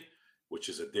healthy, which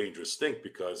is a dangerous thing,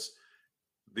 because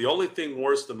the only thing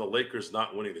worse than the Lakers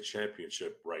not winning the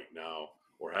championship right now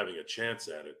or having a chance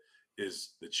at it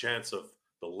is the chance of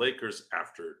the Lakers,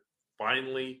 after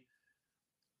finally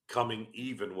coming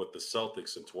even with the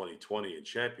Celtics in 2020 in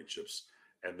championships,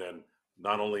 and then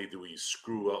not only do we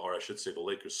screw up, or I should say the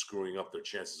Lakers screwing up their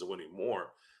chances of winning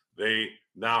more, they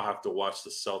now have to watch the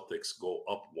Celtics go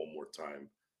up one more time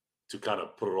to kind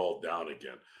of put it all down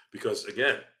again. Because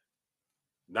again,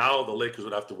 now the Lakers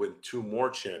would have to win 2 more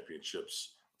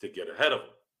championships to get ahead of them.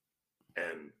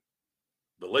 And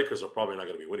the Lakers are probably not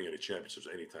going to be winning any championships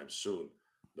anytime soon,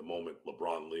 the moment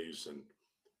LeBron leaves and,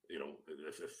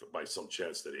 if by some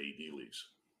chance that AD leaves.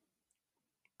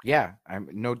 Yeah, I'm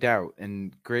no doubt,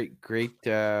 and great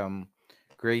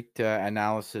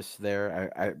analysis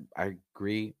there. I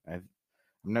agree. I'm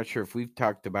not sure if we've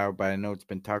talked about, but I know it's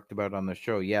been talked about on the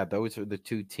show. Yeah, those are the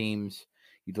 2 teams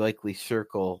you'd likely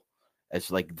circle as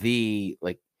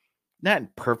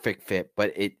not perfect fit,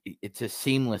 but it's a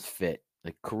seamless fit.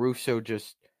 Like Caruso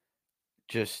just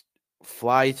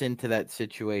flies into that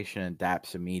situation and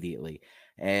adapts immediately,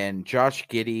 and Josh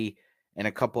Giddey and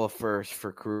a couple of firsts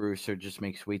for Caruso just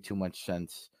makes way too much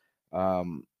sense.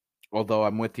 Although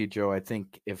I'm with you, Joe. I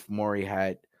think if Morey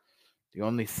had the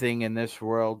only thing in this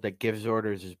world that gives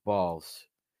orders is balls.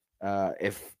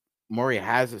 If Morey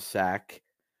has a sack,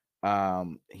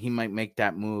 he might make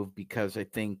that move, because I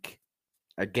think,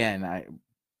 again,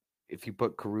 if you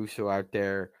put Caruso out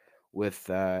there with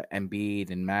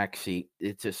Embiid and Maxey,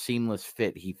 it's a seamless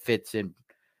fit. He fits in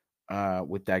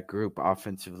with that group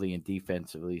offensively and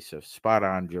defensively. So spot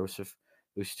on, Joseph.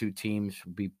 Those 2 teams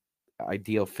would be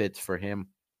ideal fits for him.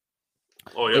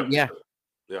 Oh, yeah.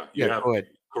 Yeah. Go ahead.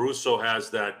 Caruso has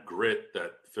that grit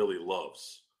that Philly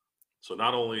loves. So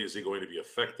not only is he going to be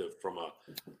effective from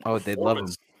they love him.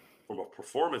 From a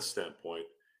performance standpoint,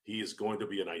 he is going to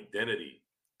be an identity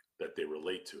that they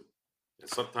relate to. And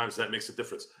sometimes that makes a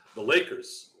difference. The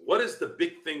Lakers, what is the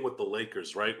big thing with the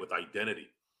Lakers, right? With identity.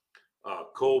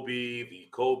 Kobe, the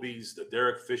Kobes, the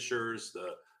Derek Fishers,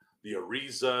 the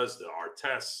Arizas, the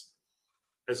Artests.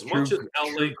 As much as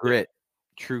LA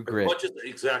True grit.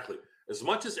 Exactly. As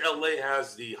much as LA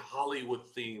has the Hollywood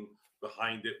theme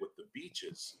behind it with the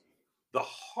beaches, the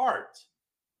heart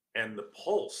and the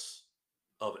pulse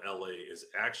of LA is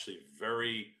actually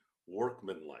very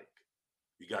workmanlike.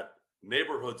 You got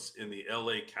neighborhoods in the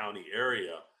LA County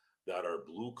area that are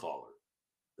blue collar.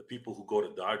 The people who go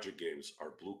to Dodger games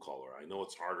are blue collar. I know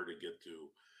it's harder to get to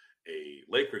a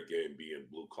Laker game being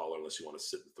blue collar unless you want to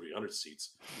sit in 300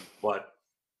 seats, but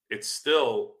it's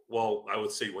still, well, I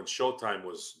would say when Showtime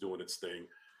was doing its thing,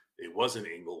 it was in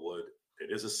Inglewood.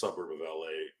 It is a suburb of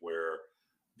LA where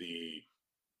the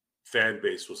fan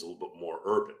base was a little bit more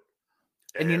urban.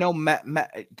 And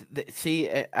see,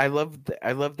 I love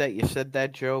that you said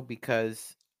that, Joe,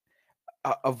 because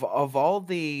of all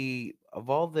the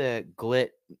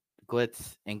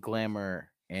glitz and glamour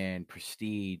and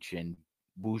prestige and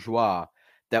bourgeois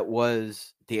that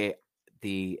was the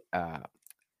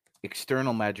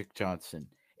external Magic Johnson,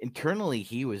 internally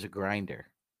he was a grinder.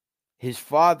 His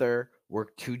father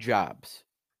worked 2 jobs,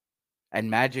 and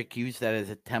Magic used that as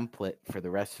a template for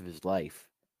the rest of his life.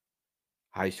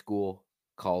 High school,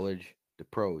 college, the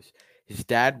pros. His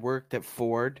dad worked at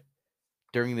Ford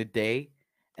during the day,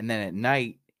 and then at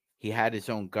night he had his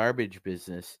own garbage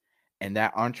business, and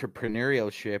that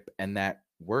entrepreneurship and that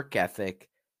work ethic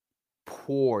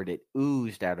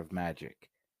oozed out of Magic.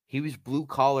 He was blue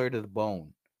collar to the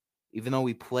bone, even though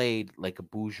he played like a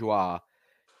bourgeois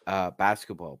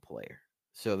basketball player.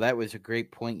 So that was a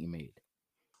great point you made.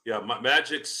 Yeah,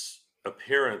 Magic's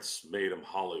appearance made him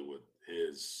Hollywood.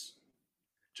 His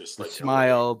just the like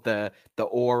smile, the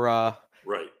aura,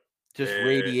 right, just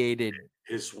radiated.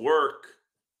 His work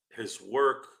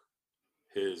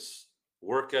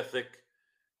ethic,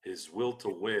 his will to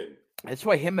win. That's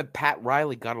why him and Pat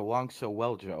Riley got along so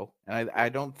well, Joe. And I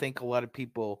don't think a lot of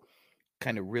people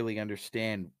kind of really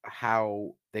understand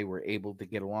how they were able to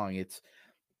get along. It's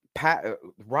Pat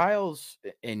Riles,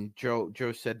 and Joe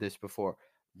said this before.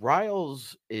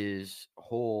 Riles is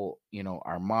whole,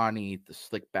 Armani, the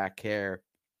slick back hair.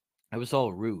 It was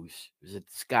all ruse. It was a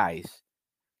disguise.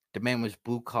 The man was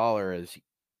blue collar as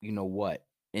you know what,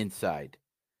 inside.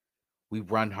 We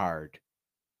run hard.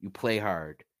 You play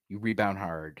hard. You rebound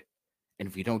hard. And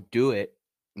if you don't do it,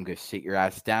 I'm going to sit your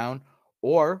ass down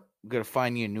or I'm going to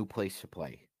find you a new place to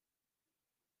play.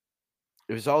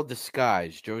 It was all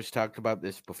disguised. Joe's talked about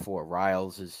this before.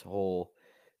 Riles' whole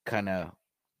kind of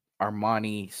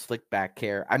Armani slick back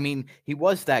hair. I mean, he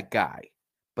was that guy,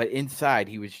 but inside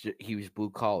he was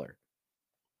blue collar.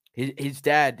 His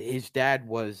dad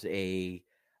was a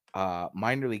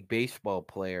minor league baseball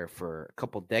player for a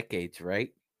couple decades,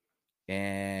 right?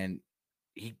 And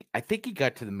I think he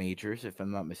got to the majors, if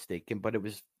I'm not mistaken, but it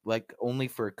was like only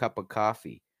for a cup of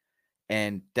coffee,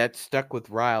 and that stuck with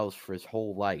Riles for his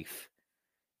whole life.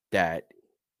 That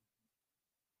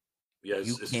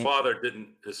his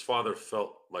father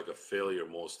felt like a failure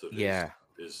most of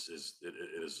his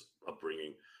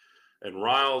upbringing, and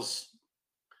Riles.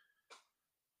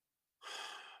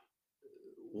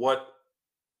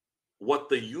 What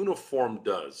the uniform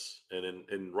does, and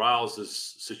in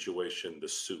Riles' situation, the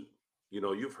suit.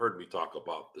 You've heard me talk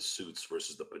about the suits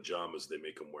versus the pajamas they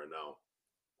make them wear now.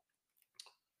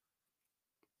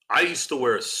 I used to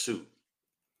wear a suit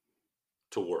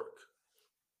to work.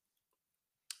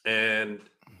 And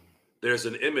there's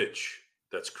an image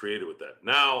that's created with that.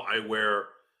 Now I wear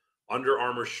Under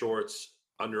Armour shorts,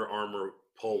 Under Armour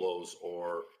polos,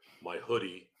 or my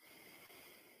hoodie,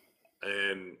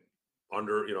 and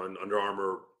Under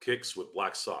Armour kicks with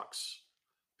black socks,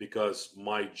 because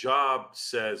my job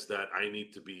says that I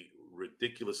need to be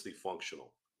ridiculously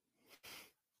functional.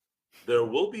 There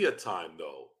will be a time,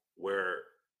 though, where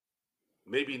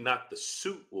maybe not the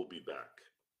suit will be back,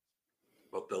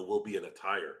 but there will be an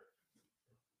attire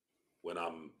when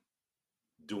I'm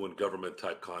doing government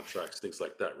type contracts, things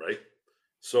like that, right?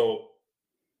 So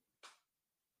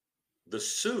the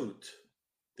suit,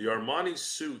 the Armani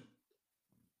suit,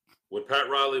 when Pat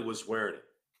Riley was wearing it,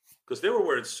 because they were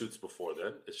wearing suits before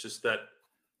then. It's just that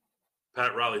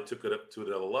Pat Riley took it up to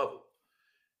another level.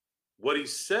 What he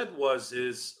said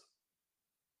is,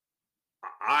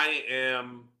 I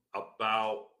am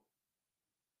about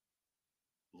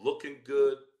looking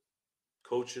good,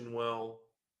 coaching well,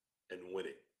 and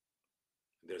winning.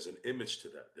 There's an image to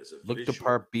that. There's a look visual. The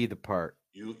part, be the part.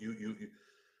 You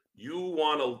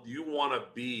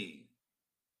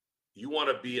want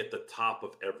to be at the top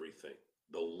of everything.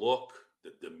 The look,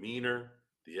 the demeanor,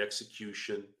 the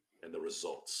execution, and the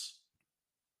results.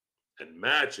 And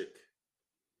Magic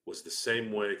was the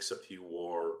same way, except he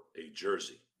wore a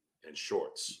jersey and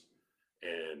shorts.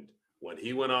 And when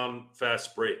he went on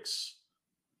fast breaks,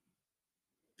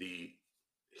 he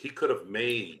could have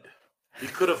made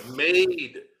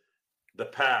the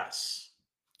pass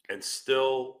and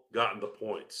still gotten the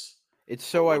points. It's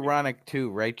so ironic too,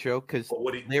 right, Joe? Because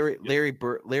Larry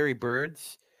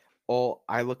Bird's,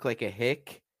 I look like a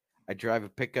hick. I drive a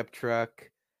pickup truck.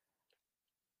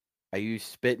 I use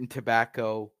spit and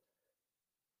tobacco.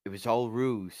 It was all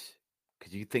ruse,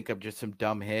 because you think I'm just some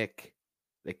dumb hick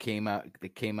that came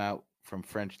out from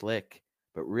French Lick,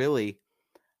 but really,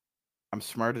 I'm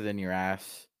smarter than your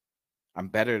ass. I'm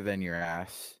better than your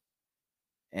ass,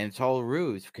 and it's all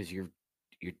ruse because you're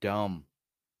dumb.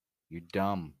 You're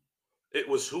dumb. It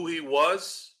was who he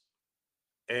was,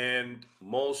 and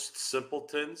most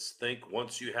simpletons think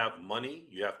once you have money,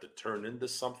 you have to turn into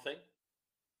something.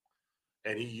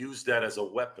 And he used that as a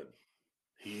weapon.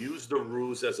 He used the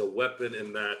ruse as a weapon,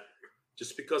 in that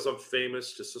just because I'm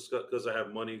famous, just because I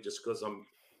have money, just because I'm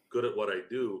good at what I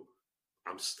do,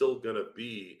 I'm still going to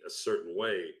be a certain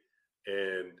way,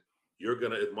 and you're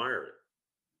going to admire it.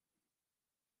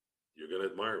 You're going to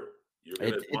admire it. You're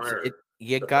going to admire it.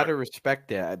 You got to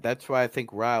respect it. That's why I think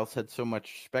Riles had so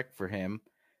much respect for him,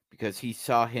 because he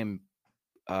saw him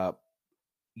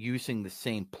using the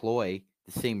same ploy,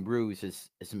 the same ruse as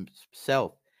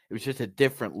himself. It was just a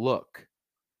different look,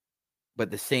 but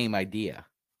the same idea.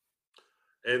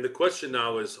 And the question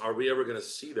now is, are we ever going to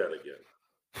see that again?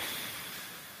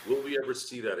 Will we ever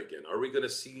see that again? Are we going to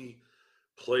see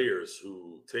players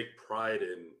who take pride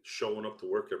in showing up to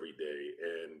work every day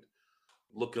and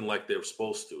looking like they're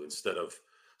supposed to, instead of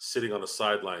sitting on the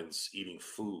sidelines eating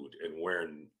food and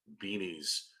wearing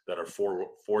beanies that are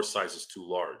four sizes too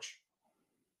large?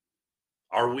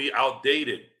 Are we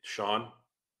outdated, Sean?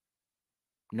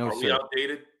 No, Are we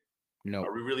outdated? No.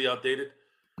 Are we really outdated?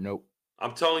 Nope.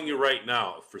 I'm telling you right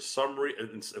now, for some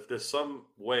reason, if there's some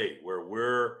way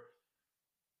where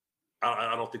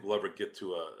I don't think we'll ever get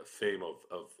to a fame of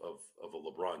a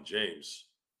LeBron James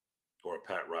or a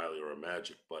Pat Riley or a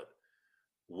Magic, but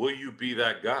will you be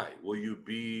that guy? Will you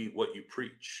be what you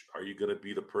preach? Are you going to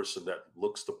be the person that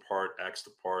looks the part, acts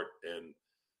the part, and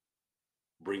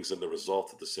brings in the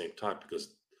result at the same time?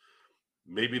 Because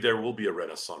maybe there will be a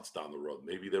renaissance down the road.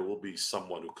 Maybe there will be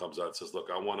someone who comes out and says, look,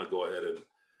 I want to go ahead and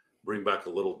bring back a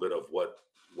little bit of what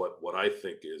I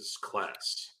think is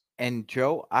class. And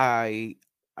Joe, I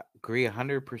agree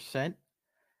 100%,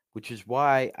 which is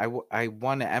why I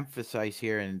want to emphasize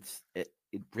here, and it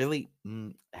really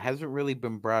hasn't really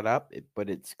been brought up, but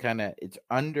it's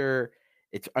under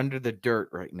the dirt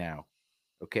right now.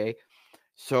 Okay,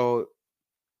 so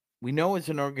we know as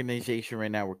an organization right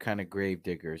now we're kind of grave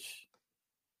diggers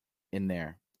in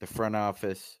there. The front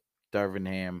office, Darvin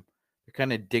Ham, they're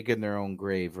kind of digging their own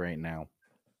grave right now.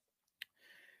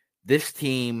 This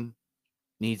team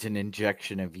needs an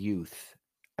injection of youth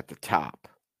at the top.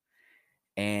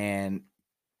 And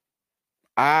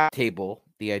I table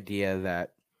the idea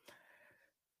that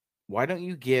why don't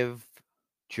you give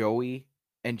Joey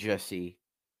and Jesse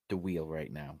the wheel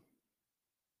right now?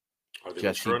 Are they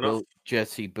mature enough?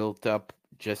 Jesse built up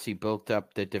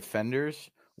the defenders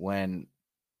when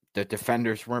the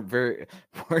defenders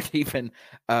weren't even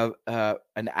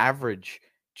an average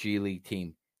G League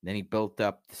team. Then he built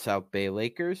up the South Bay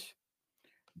Lakers.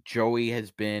 Joey has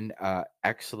been an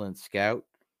excellent scout.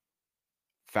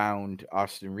 Found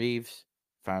Austin Reeves,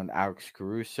 found Alex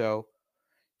Caruso,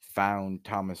 found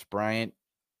Thomas Bryant.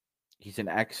 He's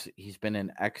been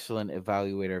an excellent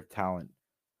evaluator of talent.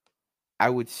 I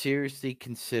would seriously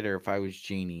consider, if I was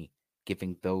Jeannie,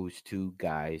 giving those two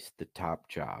guys the top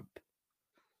job.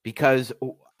 Because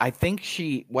I think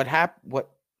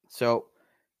so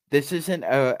this isn't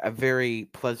a very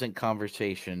pleasant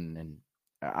conversation, and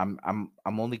I'm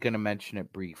only going to mention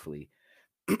it briefly.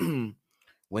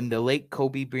 When the late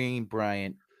Kobe Bean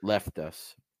Bryant left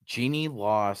us, Jeannie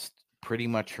lost pretty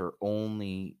much her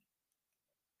only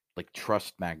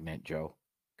trust magnet, Joe,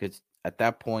 because at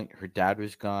that point her dad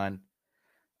was gone.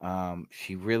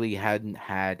 She really hadn't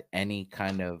had any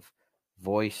kind of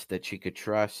voice that she could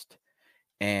trust,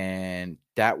 and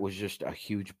that was just a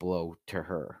huge blow to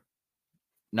her.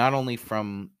 Not only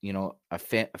from a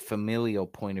familial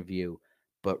point of view,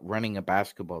 but running a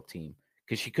basketball team,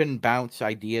 because she couldn't bounce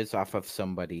ideas off of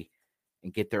somebody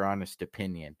and get their honest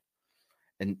opinion.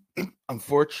 And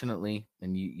unfortunately,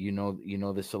 and you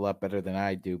know this a lot better than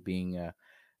I do, being a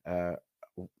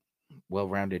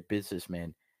well-rounded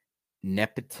businessman,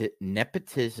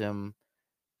 nepotism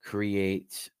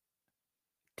creates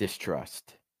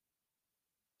distrust.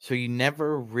 So you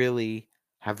never really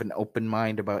have an open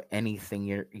mind about anything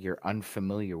you're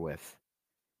unfamiliar with.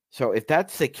 So if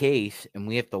that's the case, and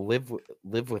we have to live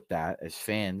with that as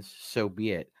fans, so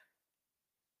be it.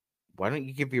 Why don't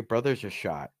you give your brothers a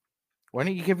shot? Why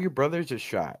don't you give your brothers a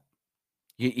shot?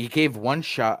 You gave one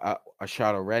shot a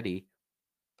shot already.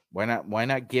 Why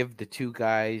not give the two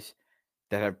guys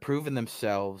that have proven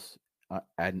themselves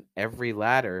on every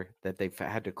ladder that they've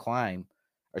had to climb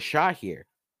a shot here?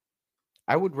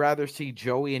 I would rather see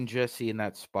Joey and Jesse in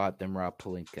that spot than Rob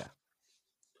Pelinka.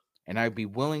 And I'd be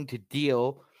willing to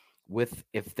deal with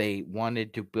if they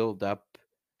wanted to build up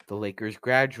the Lakers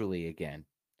gradually again,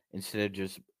 instead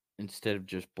of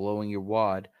just blowing your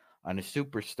wad on a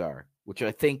superstar, which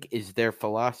I think is their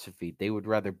philosophy. They would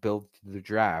rather build the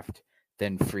draft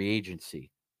than free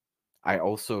agency. I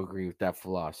also agree with that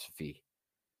philosophy.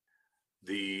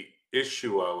 The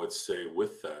issue I would say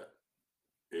with that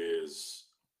is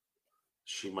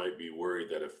she might be worried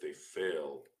that if they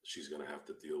fail, she's going to have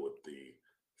to deal with the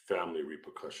family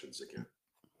repercussions again.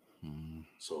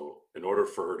 So in order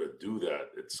for her to do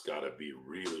that, it's got to be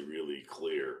really, really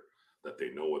clear that they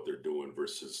know what they're doing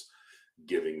versus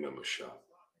giving them a shot.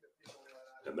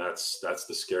 And that's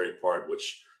the scary part,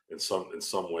 which in some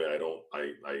way I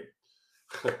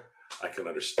can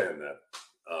understand that.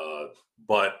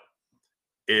 But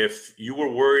if you were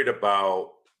worried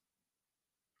about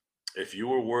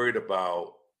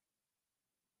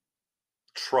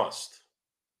trust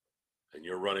and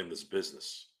you're running this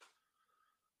business,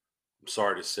 I'm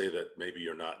sorry to say that maybe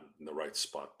you're not in the right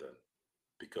spot then,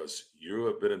 because you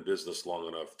have been in business long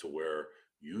enough to where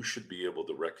you should be able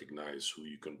to recognize who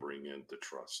you can bring in to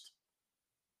trust.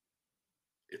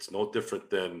 It's no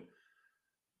different than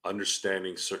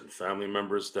understanding certain family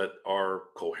members that are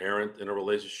coherent in a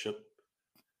relationship.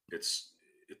 At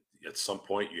some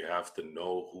point you have to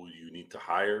know who you need to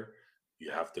hire. You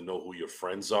have to know who your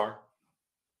friends are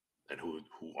and who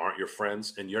aren't your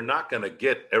friends. And you're not going to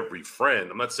get every friend.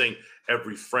 I'm not saying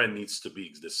every friend needs to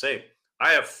be the same.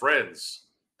 I have friends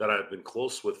that I've been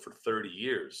close with for 30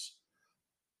 years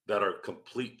that are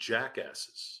complete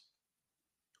jackasses,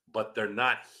 but they're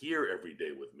not here every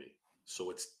day with me. So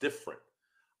it's different.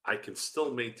 I can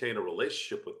still maintain a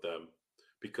relationship with them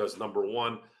because, number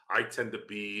one, I tend to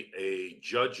be a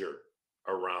judger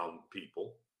around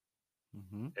people.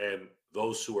 Mm-hmm. And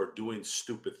those who are doing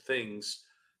stupid things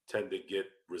tend to get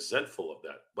resentful of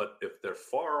that. But if they're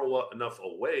far enough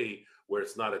away where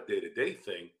it's not a day-to-day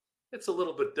thing, it's a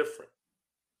little bit different.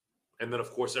 And then,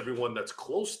 of course, everyone that's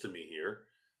close to me here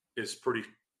is pretty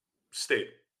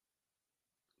stable.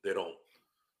 They don't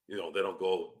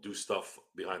go do stuff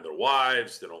behind their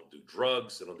wives. They don't do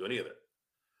drugs. They don't do any of that.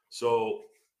 So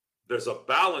there's a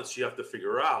balance you have to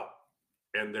figure out.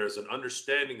 And there's an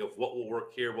understanding of what will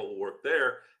work here, what will work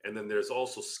there. And then there's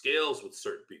also scales with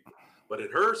certain people. But in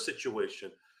her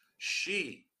situation,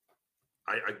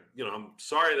 I'm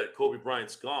sorry that Kobe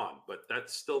Bryant's gone, but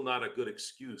that's still not a good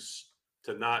excuse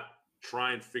to not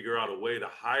try and figure out a way to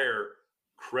hire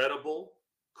credible,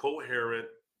 coherent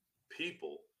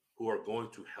people who are going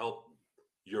to help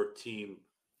your team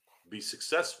be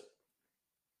successful.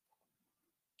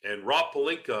 And Rob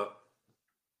Pelinka,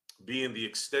 being the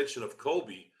extension of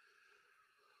Kobe,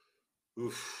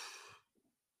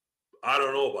 I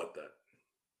don't know about that.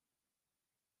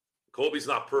 Kobe's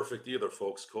not perfect either,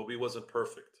 folks. Kobe wasn't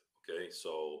perfect. Okay,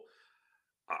 so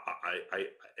I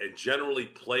and generally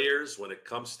players, when it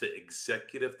comes to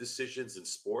executive decisions in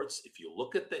sports, if you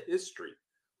look at the history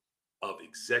of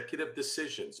executive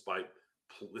decisions by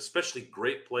especially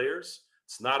great players,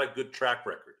 it's not a good track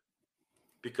record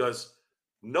because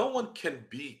no one can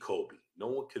be Kobe. No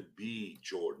one could be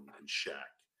Jordan and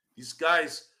Shaq. These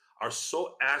guys are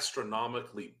so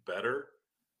astronomically better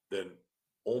than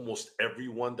almost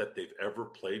everyone that they've ever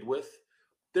played with.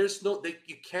 They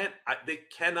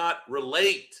cannot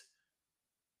relate.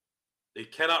 They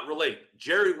cannot relate.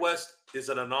 Jerry West is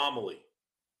an anomaly,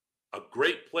 a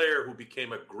great player who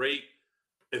became a great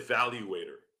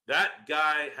evaluator. That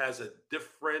guy has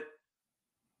different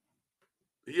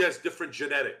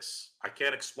genetics. I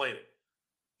can't explain it.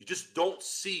 You just don't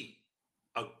see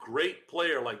a great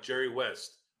player like Jerry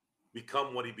West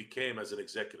become what he became as an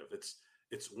executive.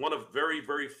 It's one of very,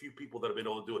 very few people that have been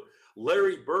able to do it.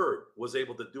 Larry Bird was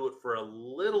able to do it for a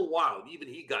little while. Even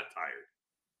he got tired.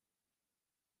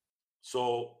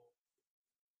 So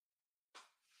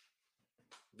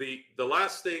the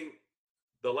last thing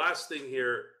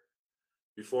here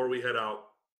before we head out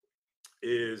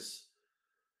is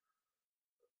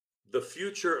the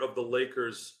future of the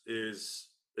Lakers is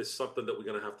something that we're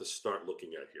going to have to start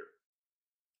looking at here.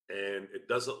 And it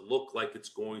doesn't look like it's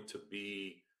going to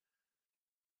be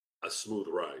a smooth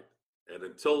ride. And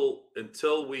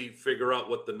until we figure out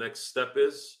what the next step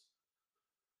is,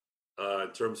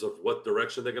 in terms of what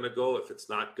direction they're going to go, if it's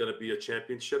not going to be a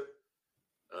championship,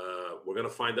 we're going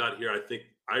to find out here.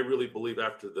 I really believe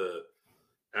after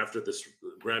this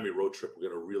Grammy road trip, we're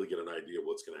going to really get an idea of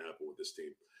what's going to happen with this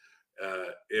team.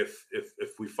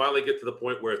 If we finally get to the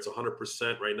point where it's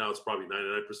 100%, right now it's probably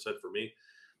 99% for me,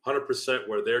 100%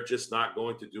 where they're just not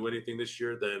going to do anything this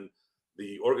year, then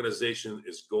the organization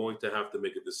is going to have to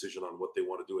make a decision on what they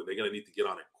want to do, and they're going to need to get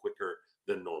on it quicker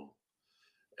than normal.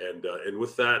 And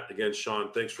with that, again,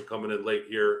 Sean, thanks for coming in late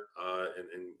here and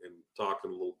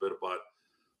talking a little bit about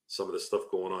some of the stuff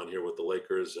going on here with the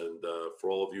Lakers. And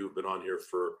for all of you who've been on here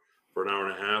for an hour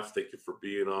and a half, thank you for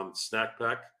being on Snack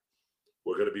Pack.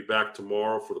 We're going to be back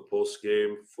tomorrow for the post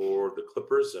game for the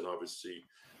Clippers and obviously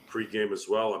pregame as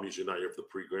well. I'm usually not here for the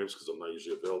pre-games because I'm not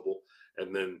usually available.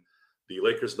 And then the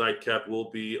Lakers nightcap will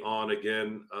be on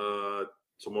again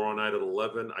tomorrow night at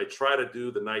 11. I try to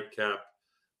do the nightcap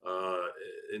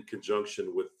in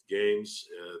conjunction with games.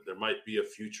 There might be a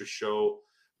future show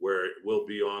where it will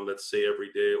be on, let's say,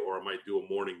 every day, or I might do a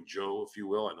morning Joe, if you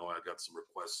will. I know I got some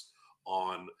requests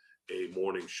on a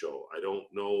morning show. I don't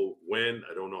know when,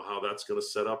 I don't know how that's going to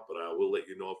set up, but I will let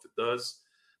you know if it does.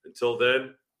 Until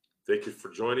then, thank you for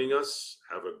joining us.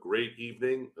 Have a great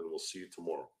evening, and we'll see you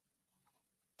tomorrow.